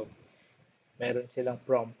also meron silang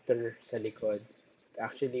prompter sa likod.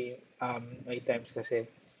 Actually, may times kasi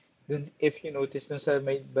dun, if you notice dun sa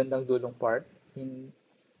may bandang dulong part,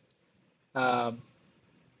 um,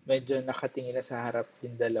 medyo nakatingin na sa harap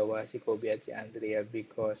yung dalawa, si Kobe at si Andrea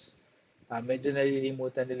because medyo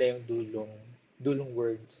nalilimutan nila yung dulong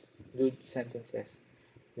words, dulong sentences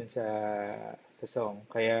dun sa song.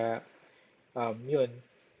 Kaya yun.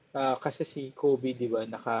 Kasi si Kobe, di ba,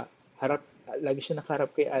 lagi siya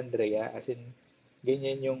nakaharap kay Andrea, as in,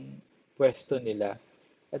 ganyan yung pwesto nila.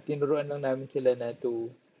 At tinuruan lang namin sila na to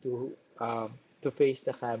face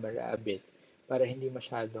the camera a bit para hindi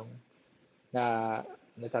masyadong na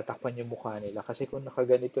natatakpan yung mukha nila. Kasi kung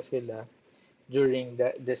nakaganito sila during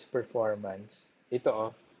this performance,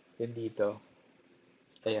 ito yun dito,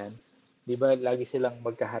 ayan. 'Di ba lagi silang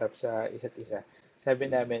magkaharap sa isa't isa. Sabi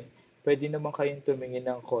namin, pwede naman kayong tumingin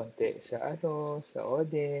ng konti sa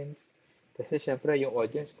audience. Kasi syempre yung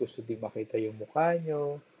audience gusto din makita yung mukha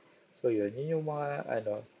nyo. So yun yung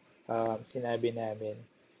mga sinabi namin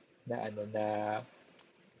na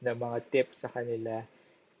na mga tips sa kanila.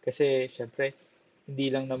 Kasi syempre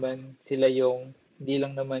hindi lang naman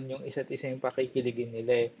yung isa't isa yung pakikiligin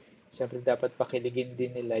nila eh. Syempre dapat pakiligin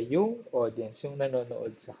din nila yung audience, yung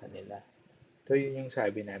nanonood sa kanila. So yun yung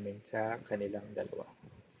sabi namin sa kanilang dalawa.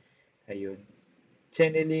 Ayun.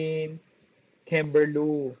 Cheneline,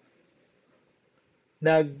 Kimberloo,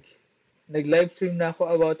 nag nag-livestream na ako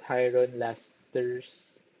about Hyron last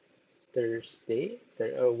Thursday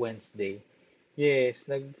or Wednesday. Yes,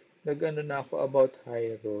 nag-ano na ako about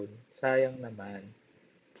Hyron. Sayang naman.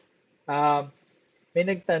 Um, may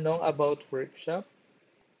nagtanong about workshop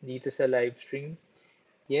dito sa live stream.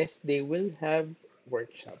 Yes, they will have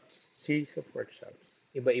workshops, series of workshops.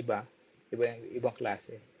 Iba-iba, ibang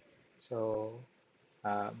klase. So,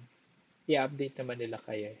 um, i-update naman nila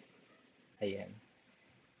kayo. Ayan.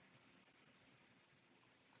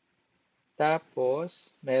 Tapos,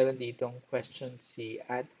 meron ditong question si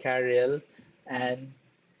at Carol and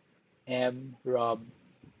M. Rob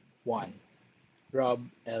 1. Rob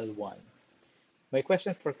L1. My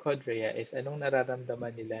question for Kodrea is anong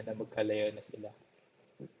nararamdaman nila na magkalayo na sila?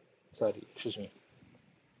 Sorry, excuse me.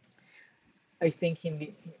 I think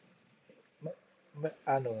hindi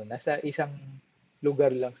nasa isang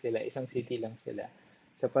lugar lang sila, isang city lang sila.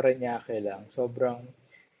 Sa Parañaque lang. Sobrang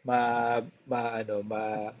ma, ma ano,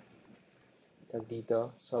 ma tag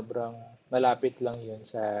dito, sobrang malapit lang yun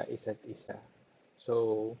sa isa't isa.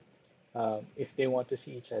 So, if they want to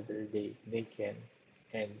see each other, they can.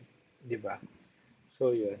 And, di ba?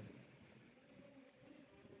 So, yun.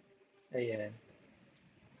 Ayan.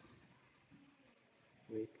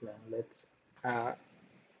 Wait lang. Uh,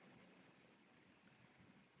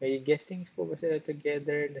 may guestings po ba sila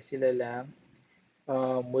together na sila lang?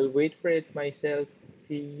 Will wait for it myself,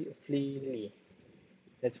 Fleely.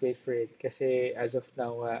 Let's wait for it. Kasi as of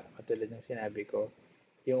now, katulad ng sinabi ko,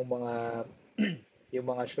 yung mga yung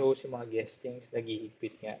mga shows, yung mga guestings,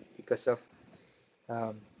 naghihigpit nga because of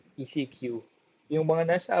um, ECQ. Yung mga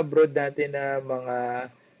nasa abroad natin na mga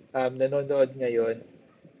nanonood ngayon,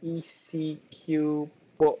 ECQ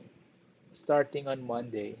po starting on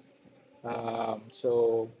Monday.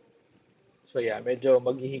 So, So yeah, medyo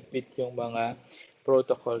maghihigpit yung mga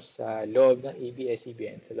protocols sa loob ng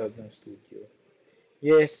ABS-CBN, sa loob ng studio.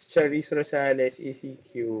 Yes, Charisse Rosales,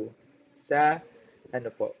 ECQ, sa, ano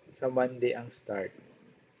po, sa Monday ang start.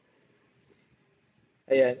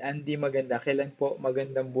 Ayan, Andy Maganda. Kailan po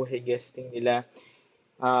magandang buhay guesting nila?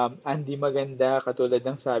 Andy Maganda, katulad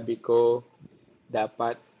ng sabi ko,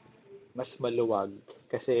 dapat mas maluwag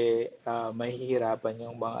kasi mahihirapan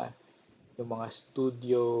yung mga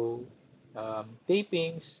studio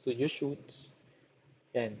tapings, studio shoots.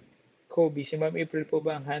 Yan. Kobe, si Ma'am April po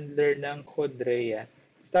ba ang handler ng Kodrea?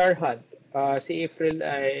 Star Hunt. Si April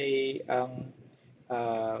ay ang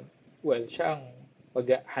uh, well, siya ang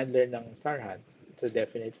handler ng Star Hunt. So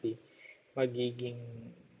definitely magiging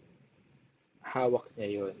hawak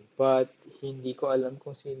niya yun. But hindi ko alam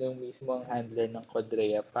kung sino mismo ang handler ng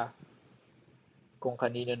Kodrea pa. Kung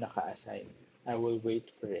kanino naka-assign. I will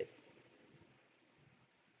wait for it.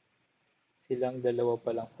 Silang dalawa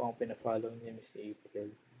pa lang po ang pina-follow ni Miss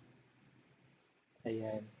April.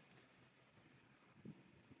 Ayan.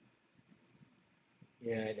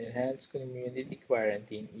 Yan. Enhanced Community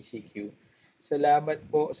Quarantine, ECQ. Salamat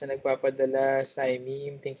po sa nagpapadala,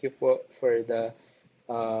 Saimim. Thank you po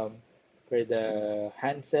um, for the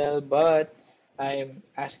Hansel. But I'm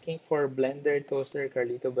asking for Blender Toaster,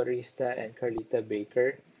 Carlito Barista, and Carlita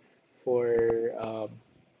Baker for um,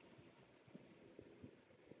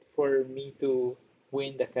 for me to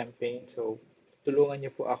win the campaign. So, tulungan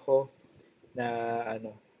niyo po ako na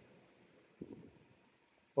ano,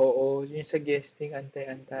 oo, yung sa guesting,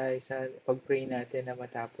 antay-antay sa pag-pray natin na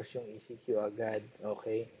matapos yung ECQ agad,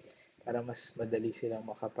 okay? Para mas madali silang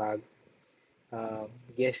makapag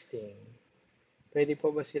guesting. Pwede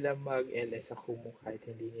po ba sila mag-LS sa Kumu kahit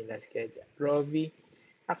hindi nila schedule? Rovi,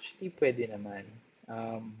 actually pwede naman.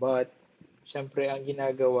 But, syempre ang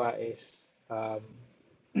ginagawa is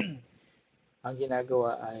ang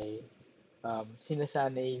ginagawa ay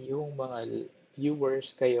sinasanay yung mga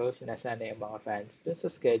viewers kayo, sinasanay ang mga fans dun sa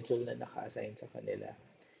schedule na naka-assign sa kanila.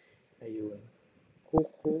 Ayun.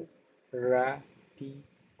 Kuku ra pi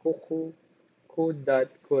kuku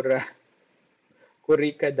ku.kura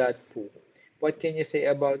kurika.pu. What can you say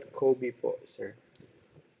about Kobe po, sir?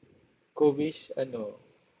 Kobe's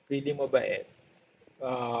really mabait.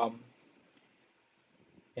 Um,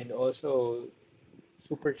 and also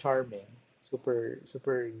super charming,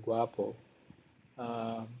 super guapo.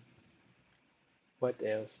 Um, what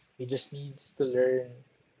else? He just needs to learn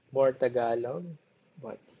more Tagalog,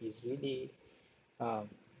 but um,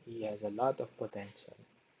 he has a lot of potential.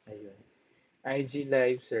 Ayun. IG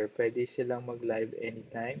Live, sir. Pwede silang mag-live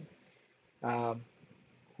anytime.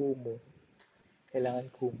 Kumu. Kailangan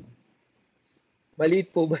Kumu.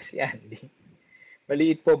 Maliit po ba si Andy?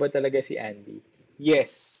 Maliit po ba talaga si Andy?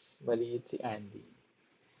 Yes, maliit si Andy.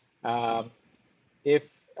 Um, if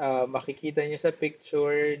makikita nyo sa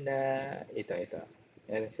picture na ito.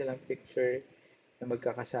 Meron silang picture na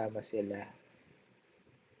magkakasama sila.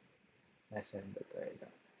 Nasaan ba ito? Ito.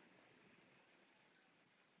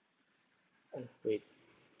 Ay, wait.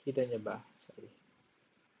 Kita niya ba? Sorry.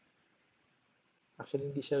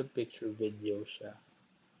 Actually, hindi siya picture, video siya.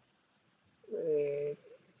 Wait.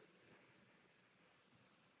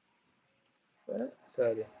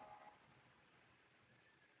 Sorry.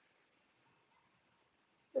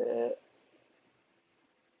 Eh,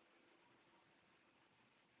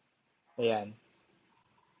 ayan.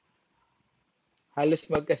 Halos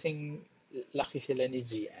magkasing laki sila ni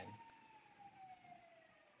Gian.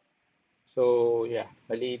 So, yeah.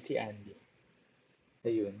 Maliit si Andy.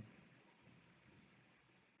 Ayun.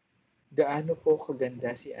 Gaano po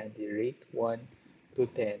kaganda si Andy? Rate 1 to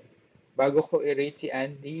 10. Bago ko i-rate si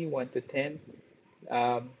Andy 1 to 10,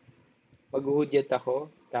 um, maghuhudyat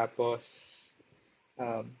ako. Tapos,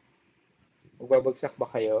 um, magbabagsak ba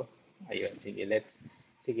kayo? Ayun, sige, let's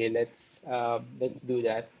do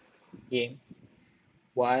that. Game.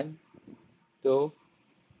 1, 2,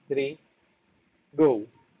 3, go!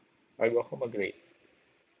 Bago ako mag-rate.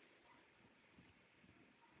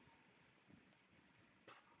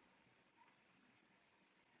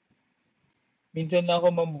 Minsan na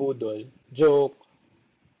ako mambudol. Joke.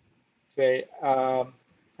 Swear,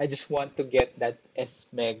 I just want to get that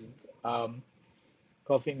SMEG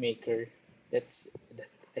coffee maker. That,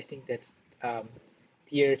 I think that's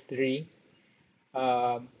tier 3.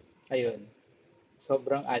 Um, ayun.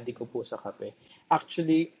 Sobrang addict ko po sa kape.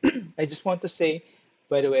 Actually, I just want to say,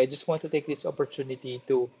 by the way, I just want to take this opportunity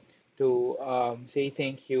to say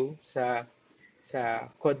thank you sa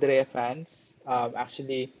Kodrea fans.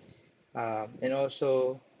 Actually, and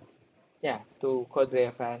also, yeah, to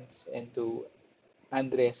Kodrea fans and to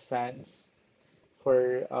Andres fans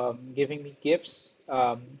for giving me gifts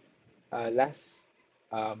last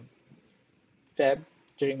um, Feb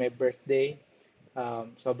during my birthday.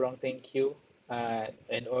 Sobrang thank you.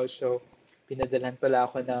 And also, pinadalhan pala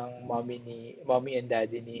ako ng mommy and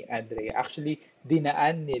daddy ni Andrea. Actually,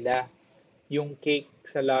 dinaan nila yung cake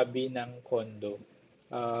sa lobby ng condo.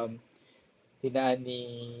 Um, dinaan ni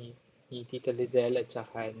Tita Lizelle at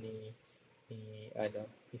saka ni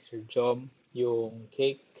Sir Jom yung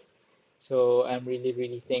cake. So I'm really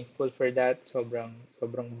really thankful for that. Sobrang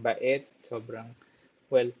bait,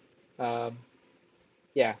 well um,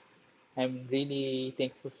 yeah, I'm really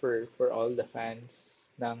thankful for all the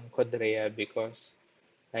fans ng Kodrea because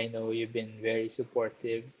I know you've been very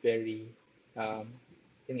supportive, um,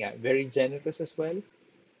 very generous as well.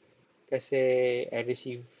 Kasi I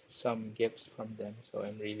received some gifts from them, so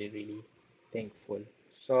I'm really, really thankful.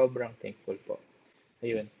 Sobrang thankful po.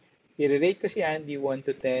 Ayun. I-rate ko si Andy 1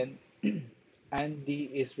 to 10.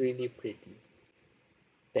 Andy is really pretty.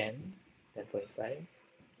 10, 10.5,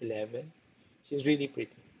 11. She's really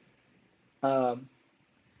pretty. Um,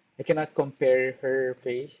 I cannot compare her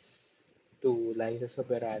face to Liza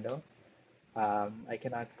Soberano. I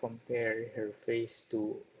cannot compare her face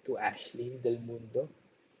to Ashley Del Mundo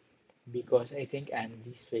because I think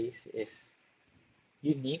Andy's face is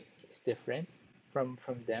unique, is different from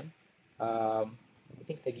them. I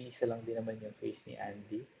think tag-iisa lang din naman yung face ni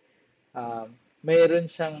Andy. Mayroon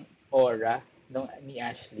siyang aura ni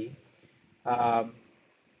Ashley. Um,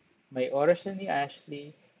 may aura siya ni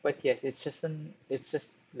Ashley, but yes, it's just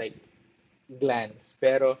like glance.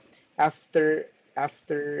 Pero after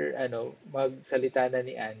magsalita na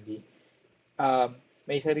ni Andy,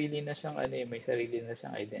 may sarili na siyang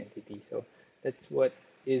identity. So that's what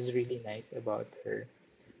is really nice about her.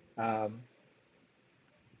 Um,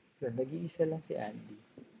 nag-iisa lang si Andy.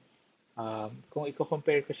 Kung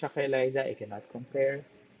i-compare ko siya kay Liza, I cannot compare.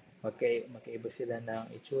 Magkaiba sila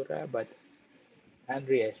ng itsura, but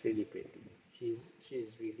Andrea is really pretty.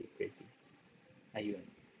 She's really pretty. Ayun.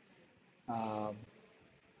 Um,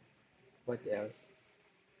 what else?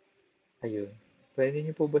 Ayun. Pwede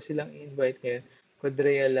niyo po ba silang i-invite ngayon?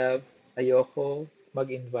 Kodrea Love, ayoko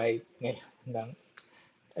mag-invite ngayon ng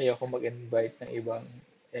ayoko mag-invite ng ibang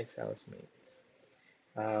ex-housemates.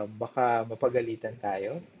 Baka mapagalitan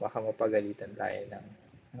tayo. Baka mapagalitan tayo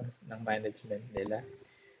ng management nila.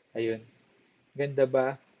 Ayun. Ganda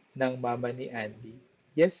ba ng mama ni Andy?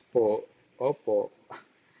 Yes po. Opo.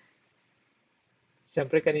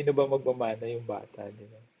 Siyempre, kanino ba magmamana yung bata, di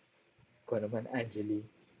ba? Ko naman, Angeli,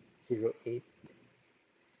 08.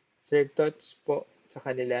 Sir thoughts po sa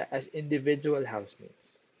kanila as individual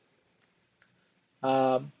housemates.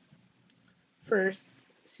 Um, first,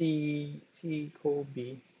 si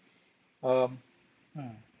Kobe, um,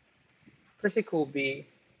 hmm. First si Kobe,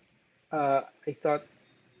 I thought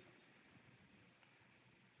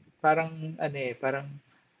parang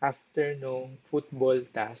after nung football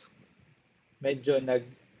task, medyo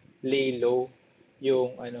nag-lay low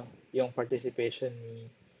yung participation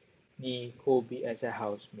ni Kobe as a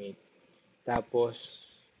housemate. Tapos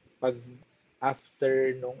pag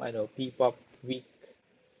after nung P-pop week,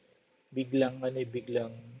 biglang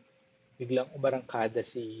umarangkada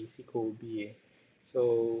si Kobe eh.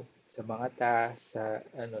 So sa mga task, sa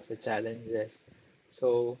challenges.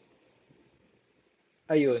 So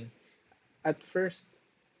ayun, at first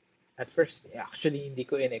actually hindi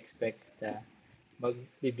ko in-expect na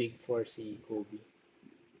mag-big four si Kobe.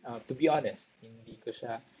 To be honest, hindi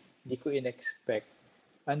ko in-expect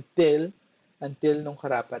until nung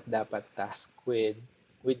karapat dapat task with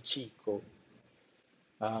Chico,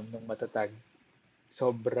 nung matatag.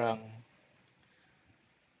 Sobrang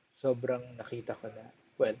sobrang nakita ko na,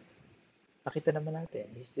 well, nakita naman natin,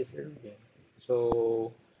 he's deserving. So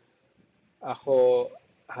ako,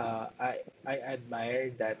 I admire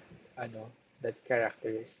that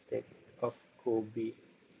characteristic of Kobe,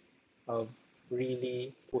 of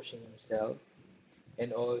really pushing himself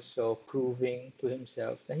and also proving to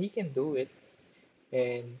himself that he can do it,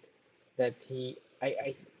 and that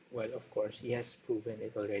I well, of course, he has proven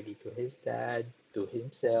it already to his dad, to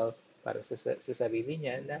himself, para sa sarili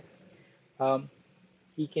niya na um,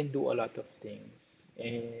 he can do a lot of things.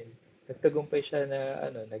 And nagtagumpay siya na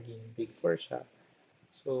naging big four siya.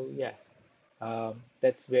 So yeah,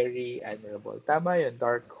 that's very admirable. Tama yun,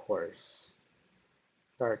 dark horse.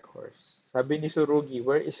 Dark horse. Sabi ni Surugi,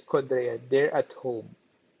 where is Kodrea? They're at home.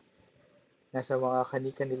 Nasa mga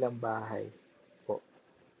kani-kanilang bahay po.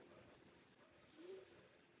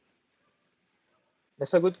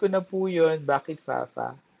 Nasagot ko na po yun, bakit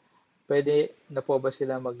Fafa? Pwede na po ba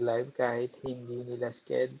sila mag-live kahit hindi nila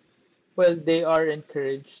sked? Well, they are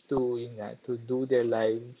encouraged to, yun nga, to do their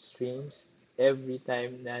live streams every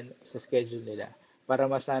time na sa schedule nila para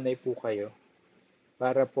masanay po kayo.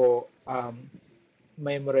 Para po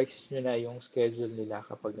memorize nyo na yung schedule nila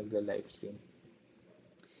kapag nagla-live stream.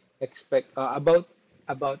 Expect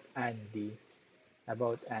about Andy.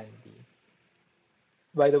 About Andy.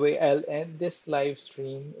 By the way, I'll end this live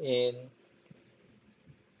stream in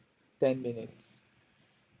 10 minutes.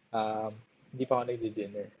 Um, hindi pa ako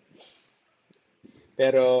nagdi-dinner.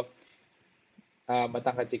 Pero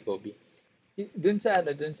matangkad si Kobe. Dun sa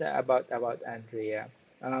about Andrea.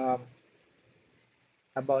 Um,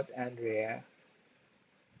 about Andrea.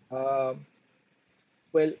 Um,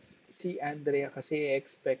 well, si Andrea kasi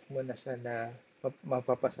expect mo na siya na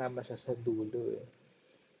mapapasama siya sa dulo eh.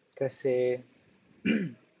 Kasi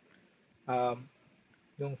um,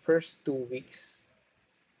 yung first 2 weeks,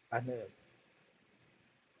 ano yun,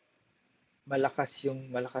 malakas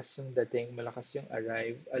yung dating, malakas yung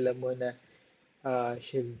arrive. Alam mo na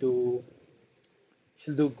she'll do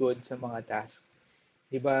good sa mga task.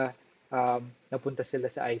 'Di ba? Napunta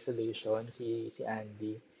sila sa isolation si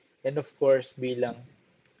Andy. And of course, bilang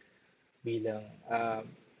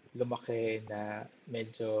lumaki na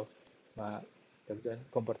medyo ma tawag doon,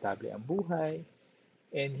 komportable ang buhay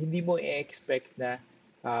and um, hindi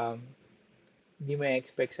mo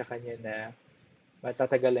i-expect sa kanya na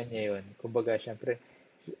matatagalan niya 'yon. Kumbaga, syempre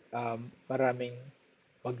maraming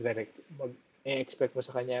mag expect mo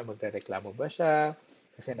sa kanya magrereklamo ba siya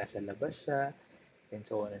kasi nasa labas siya and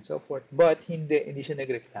so on and so forth. But hindi siya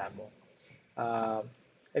nagreklamo. Um,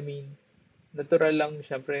 I mean, natural lang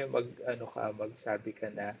syempre magsabi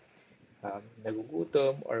ka na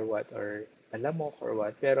nagugutom or what or alamok or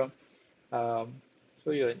what. Pero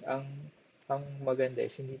so yun, ang maganda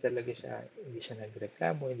is hindi siya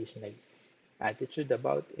nagreklamo, hindi siya nag-attitude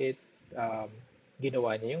about it. Um,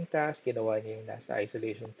 Ginawa niya yung task, ginawa niya yung nasa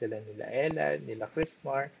isolation sila nila Ella, nila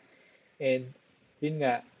Chrismar, and yun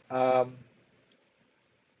nga,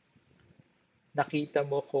 nakita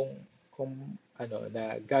mo kung ano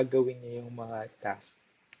na gagawin niya yung mga task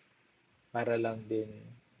para lang din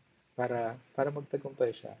para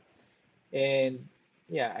magtagumpay siya. And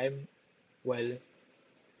yeah, well,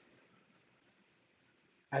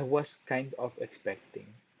 I was kind of expecting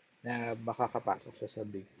na makakapasok siya sa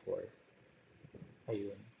Big Four.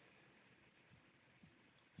 Ayun.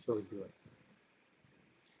 So yun.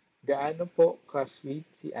 Gaano po ka-sweet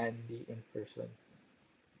si Andy in person?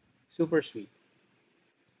 Super sweet.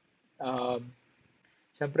 Um,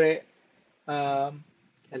 Siyempre,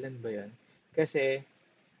 kailan ba yun? Kasi,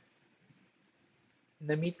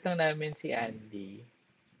 na-meet lang namin si Andy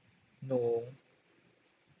nung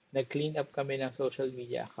nag-clean up kami ng social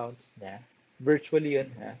media accounts niya. Virtually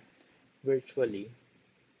yun ha. Virtually.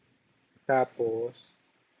 Tapos,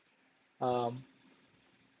 um,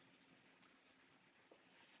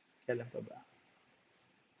 kailan pa ba?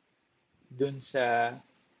 Dun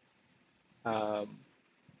um,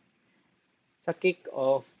 sa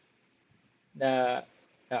kick-off na,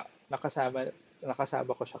 na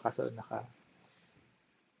nakasama ko siya kaso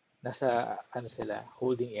nasa ano sila,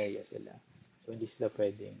 holding area sila. So hindi sila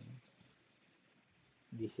pwedeng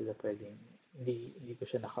hindi ko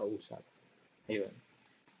siya nakausap. Ayun.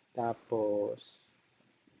 Tapos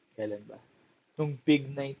kailan ba? Nung big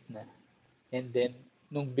night na. And then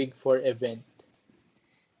nung Big Four event,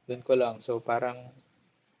 doon ko lang. So parang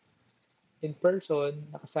in person,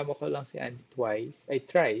 nakasama ko lang si Andy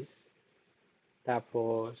thrice.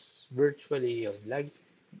 Tapos virtually yun.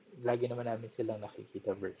 Lagi naman namin silang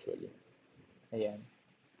nakikita virtually. Ayan.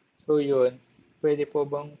 So yun, pwede po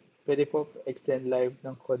extend live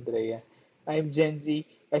ng Kodrea. I'm Gen Z.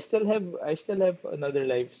 I still have another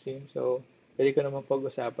live stream. So pwede ko naman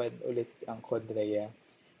pag-usapan ulit ang Kodrea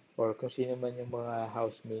or kung sino man yung mga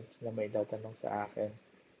housemates na may tatanong sa akin.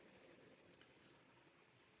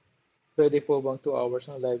 Pwede po bang 2 hours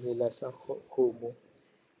ang live nila sa Kumu?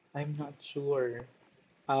 I'm not sure.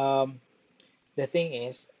 Um, the thing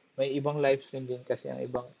is, may ibang live stream din kasi ang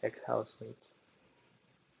ibang ex-housemates.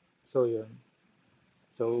 So yun.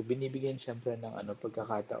 So binibigyan siyempre ng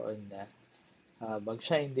pagkakataon na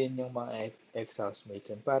mag-shine din yung mga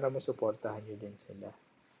ex-housemates yan para masuportahan nyo din sila.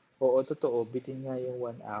 Oo, totoo, bitin nga yung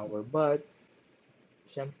 1 hour. But,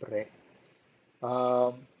 syempre,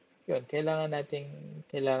 um, yun, kailangan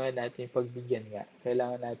nating pagbigyan nga.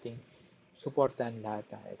 Kailangan nating suportahan lahat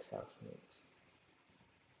ng ex-housemates.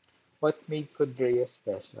 What made Kodrea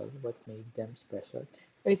special? What made them special?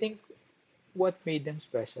 I think what made them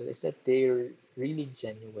special is that they're really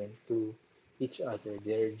genuine to each other.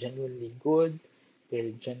 They're genuinely good.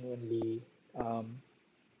 They're genuinely um,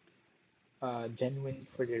 genuine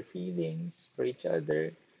for their feelings for each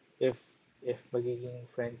other, if magiging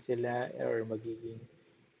friends sila or magiging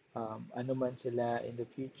ano man sila in the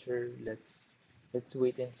future, let's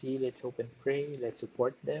wait and see, let's hope and pray, let's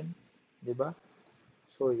support them, 'di ba?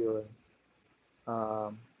 So yun,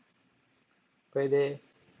 um, pwede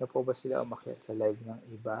na po ba sila umakyat sa live ng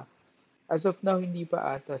iba? As of now, hindi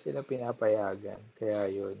pa ata sila pinapayagan. Kaya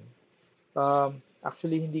yun.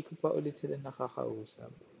 Actually, hindi ko pa ulit sila nakakausap.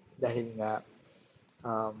 Dahil nga,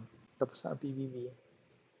 um, tapos na ang PBB.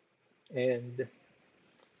 And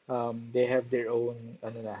they have their own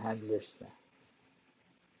ano na, handlers na.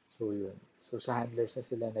 So yun. So sa handlers na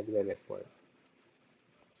sila nagre-report.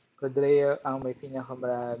 Kodrea ang may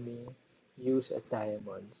pinakamaraming views at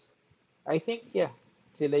diamonds. I think, yeah,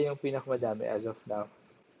 sila yung pinakamadami as of now.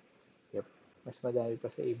 Yep. Mas madami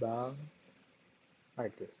pa sa ibang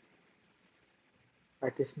artist.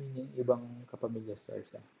 Artist meaning ibang kapamilya stars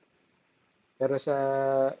na. Pero sa,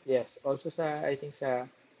 yes, also sa, I think sa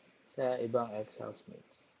ibang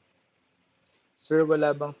ex-housemates. Sir,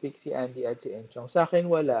 wala bang pick si Andy at si Enchong? Sa akin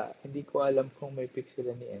wala. Hindi ko alam kung may pick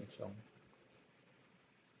sila ni Enchong.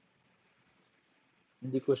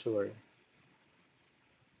 Hindi ko sure.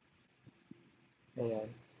 Ayan.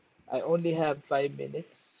 I only have 5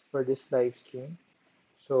 minutes for this live stream.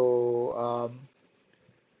 So,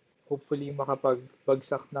 hopefully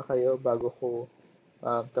makapagbagsak na kayo bago ko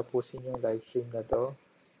tapusin yung live stream na to.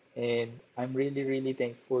 And I'm really, really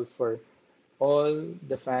thankful for all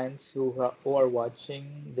the fans who are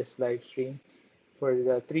watching this live stream, for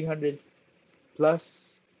the 300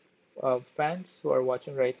 plus fans who are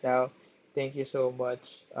watching right now. Thank you so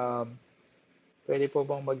much. Pwede po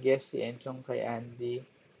bang mag-guess si Enchong kay Andy?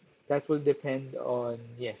 That will depend on,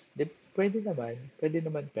 yes, pwede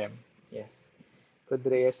naman Pem. Yes.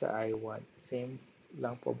 Kodrea sa I want. Same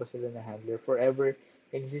lang po ba sila na handler? Forever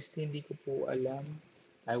existing, hindi ko po alam.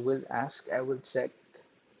 I will ask, I will check.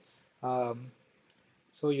 Um,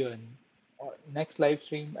 so yun. Next live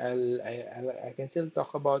stream, I can still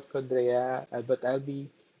talk about Kodrea, but I'll be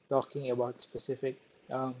talking about specific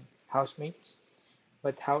housemates.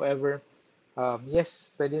 But however, yes,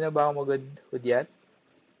 pwede na ba ako mag-hudyat?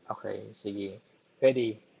 Okay, sige.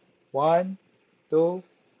 Ready? One, two,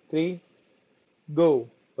 three, go!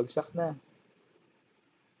 Bagsak na.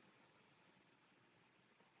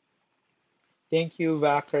 Thank you,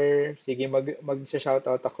 Vacker. Sige,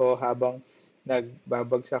 mag-shoutout ako habang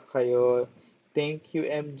nagbabagsak kayo. Thank you,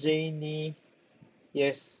 MJ ni.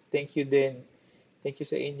 Yes, thank you din. Thank you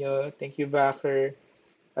sa inyo. Thank you, Vacker.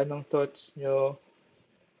 Anong thoughts nyo?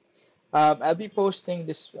 I'll be posting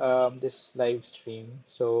this live stream.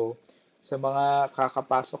 So, sa mga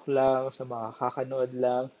kakapasok lang, sa mga kakanood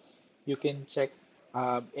lang, you can check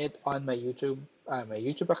it on my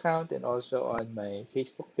YouTube account, and also on my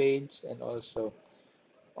Facebook page, and also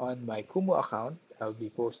on my Kumu account. I'll be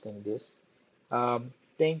posting this.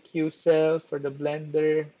 Thank you, Sel, for the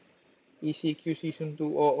blender. ECQ Season 2,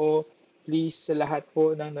 oo. Please, sa lahat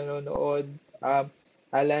po ng nanonood,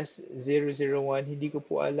 alas 001, hindi ko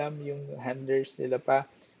po alam yung handlers nila pa.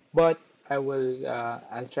 But,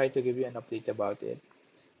 I'll try to give you an update about it.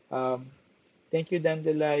 Um, Thank you,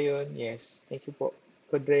 Dandelion. Yes, thank you po.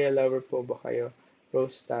 Kodrea lover po ba kayo?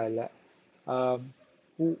 Rose Tala. Um,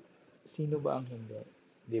 who, sino ba ang hindi?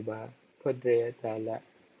 'Di ba? Kodrea Tala.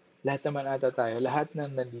 Lahat naman ata tayo. Lahat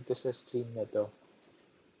ng nandito sa stream na to.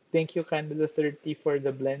 Thank you, Canada30, for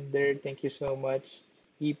the blender. Thank you so much.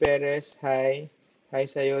 E. Perez, hi. Hi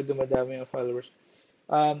sa'yo. Dumadami ang followers.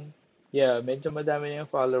 Um, yeah, medyo madami yung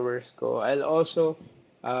followers ko. I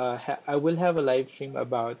will have a live stream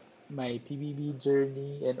about my PBB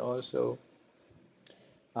journey, and also,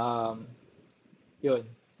 um, yun,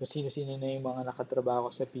 kung sino-sino na yung mga nakatrabaho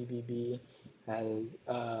sa PBB.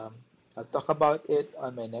 I'll talk about it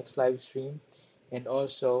on my next live stream, and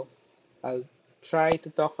also, I'll try to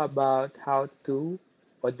talk about how to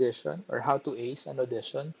audition or how to ace an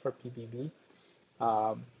audition for PBB.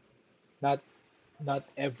 Um, not not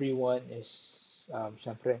everyone is,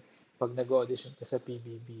 syempre, pag nag-audition ka sa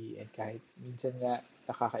PBB, and kahit minsan nga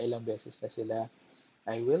nakakailang beses na sila,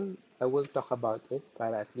 I will talk about it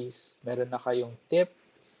para at least meron na kayong tip,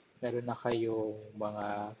 meron na kayong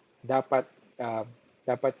mga dapat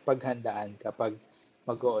dapat paghandaan kapag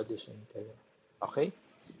mag-audition kayo. Okay?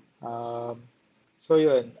 Um, so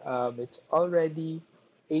yun, it's already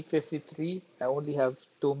 8:53. I only have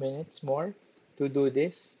 2 minutes more to do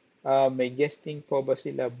this. May guesting po ba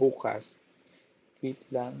sila bukas? Tweet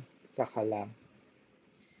lang, saka lang.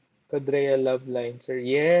 Kodrea Love Line, sir.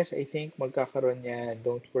 Yes, I think magkakaroon yan.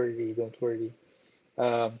 Don't worry, don't worry.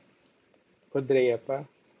 Um, Kodrea pa.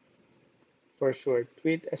 For sure.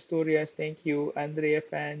 Tweet Asturias, thank you. Andrea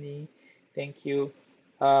Fanny, thank you.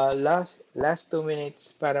 Last 2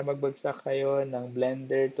 minutes para magbagsak kayo ng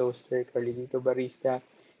blender, toaster, Carlito Barista,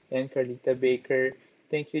 and Carlita Baker.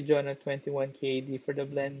 Thank you, John at 21KD for the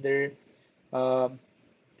blender. Um,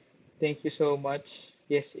 thank you so much.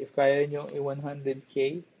 Yes, if kaya nyo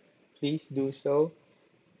i-100K, please do so.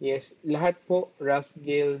 Yes, lahat po, Ralph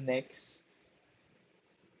Gale next.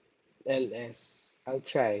 LS. I'll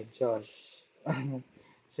try, Josh.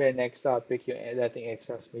 Sir, next topic, yung dating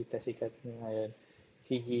ex-housemate na sikat niyo ngayon.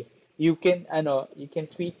 Sige. You can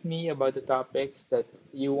tweet me about the topics that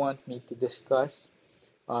you want me to discuss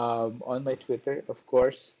on my Twitter, of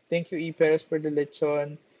course. Thank you, Iperes, for the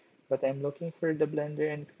lechon. But I'm looking for the blender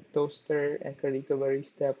and toaster and Carlito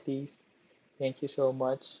Barista, please. Thank you so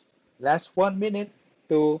much. Last 1 minute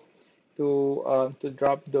to to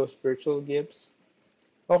drop those virtual gifts.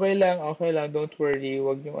 Okay lang, don't worry.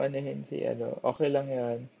 Huwag niyong anuhin si ano. Okay lang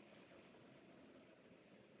 'yan.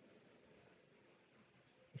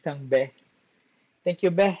 Isang be. Thank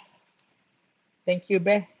you, be. Thank you,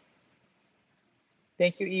 be.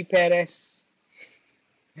 Thank you, E. Perez.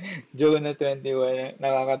 Joe na 21.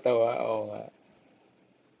 Nakakatawa. Oo nga.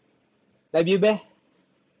 Love you, be.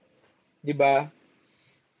 Di ba?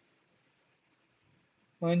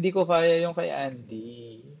 Oh, hindi ko kaya yung kay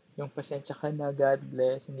Andy. Yung pasensya ka na, God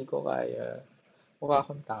bless. Hindi ko kaya. Mukha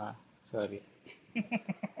akong tanga. Sorry.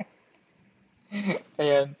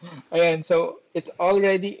 Ayan. Ayan. So, it's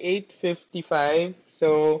already 8:55.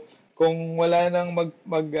 So, kung wala nang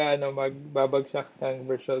magbabagsak ng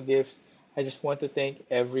virtual gifts, I just want to thank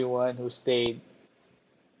everyone who stayed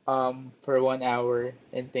for 1 hour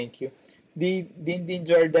and thank you. Din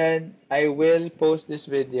Jordan, I will post this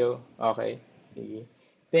video. Okay. Sige.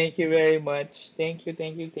 Thank you very much. Thank you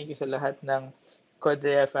sa lahat ng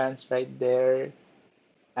Kodrea fans right there.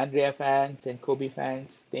 Andrea fans and Kobe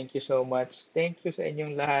fans, thank you so much. Thank you sa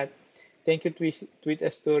inyong lahat. Thank you, Tweet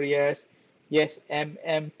Asturias. Yes,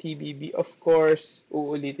 MMPBB. Of course,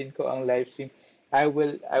 uulitin ko ang live stream. I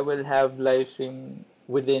will have live stream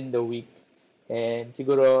within the week. And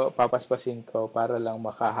siguro papaspasin ko para lang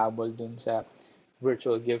makahabol dun sa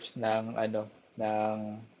virtual gifts ng ng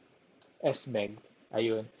SMEG.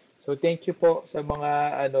 Ayun. So thank you po sa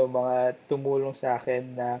mga tumulong sa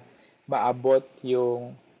akin na maabot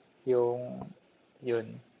yung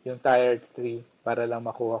yung tier 3 para lang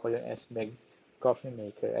makuha ko yung SMEG coffee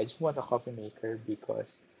maker. I just want a coffee maker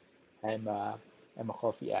because I'm a I'm a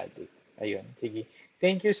coffee addict. Ayun, sige.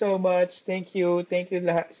 Thank you so much. Thank you. Thank you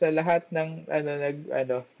sa lahat ng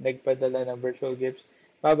nagpadala ng virtual gifts.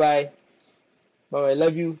 Bye-bye. Bye-bye.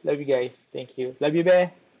 Love you. Love you guys. Thank you. Love you,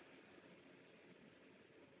 be.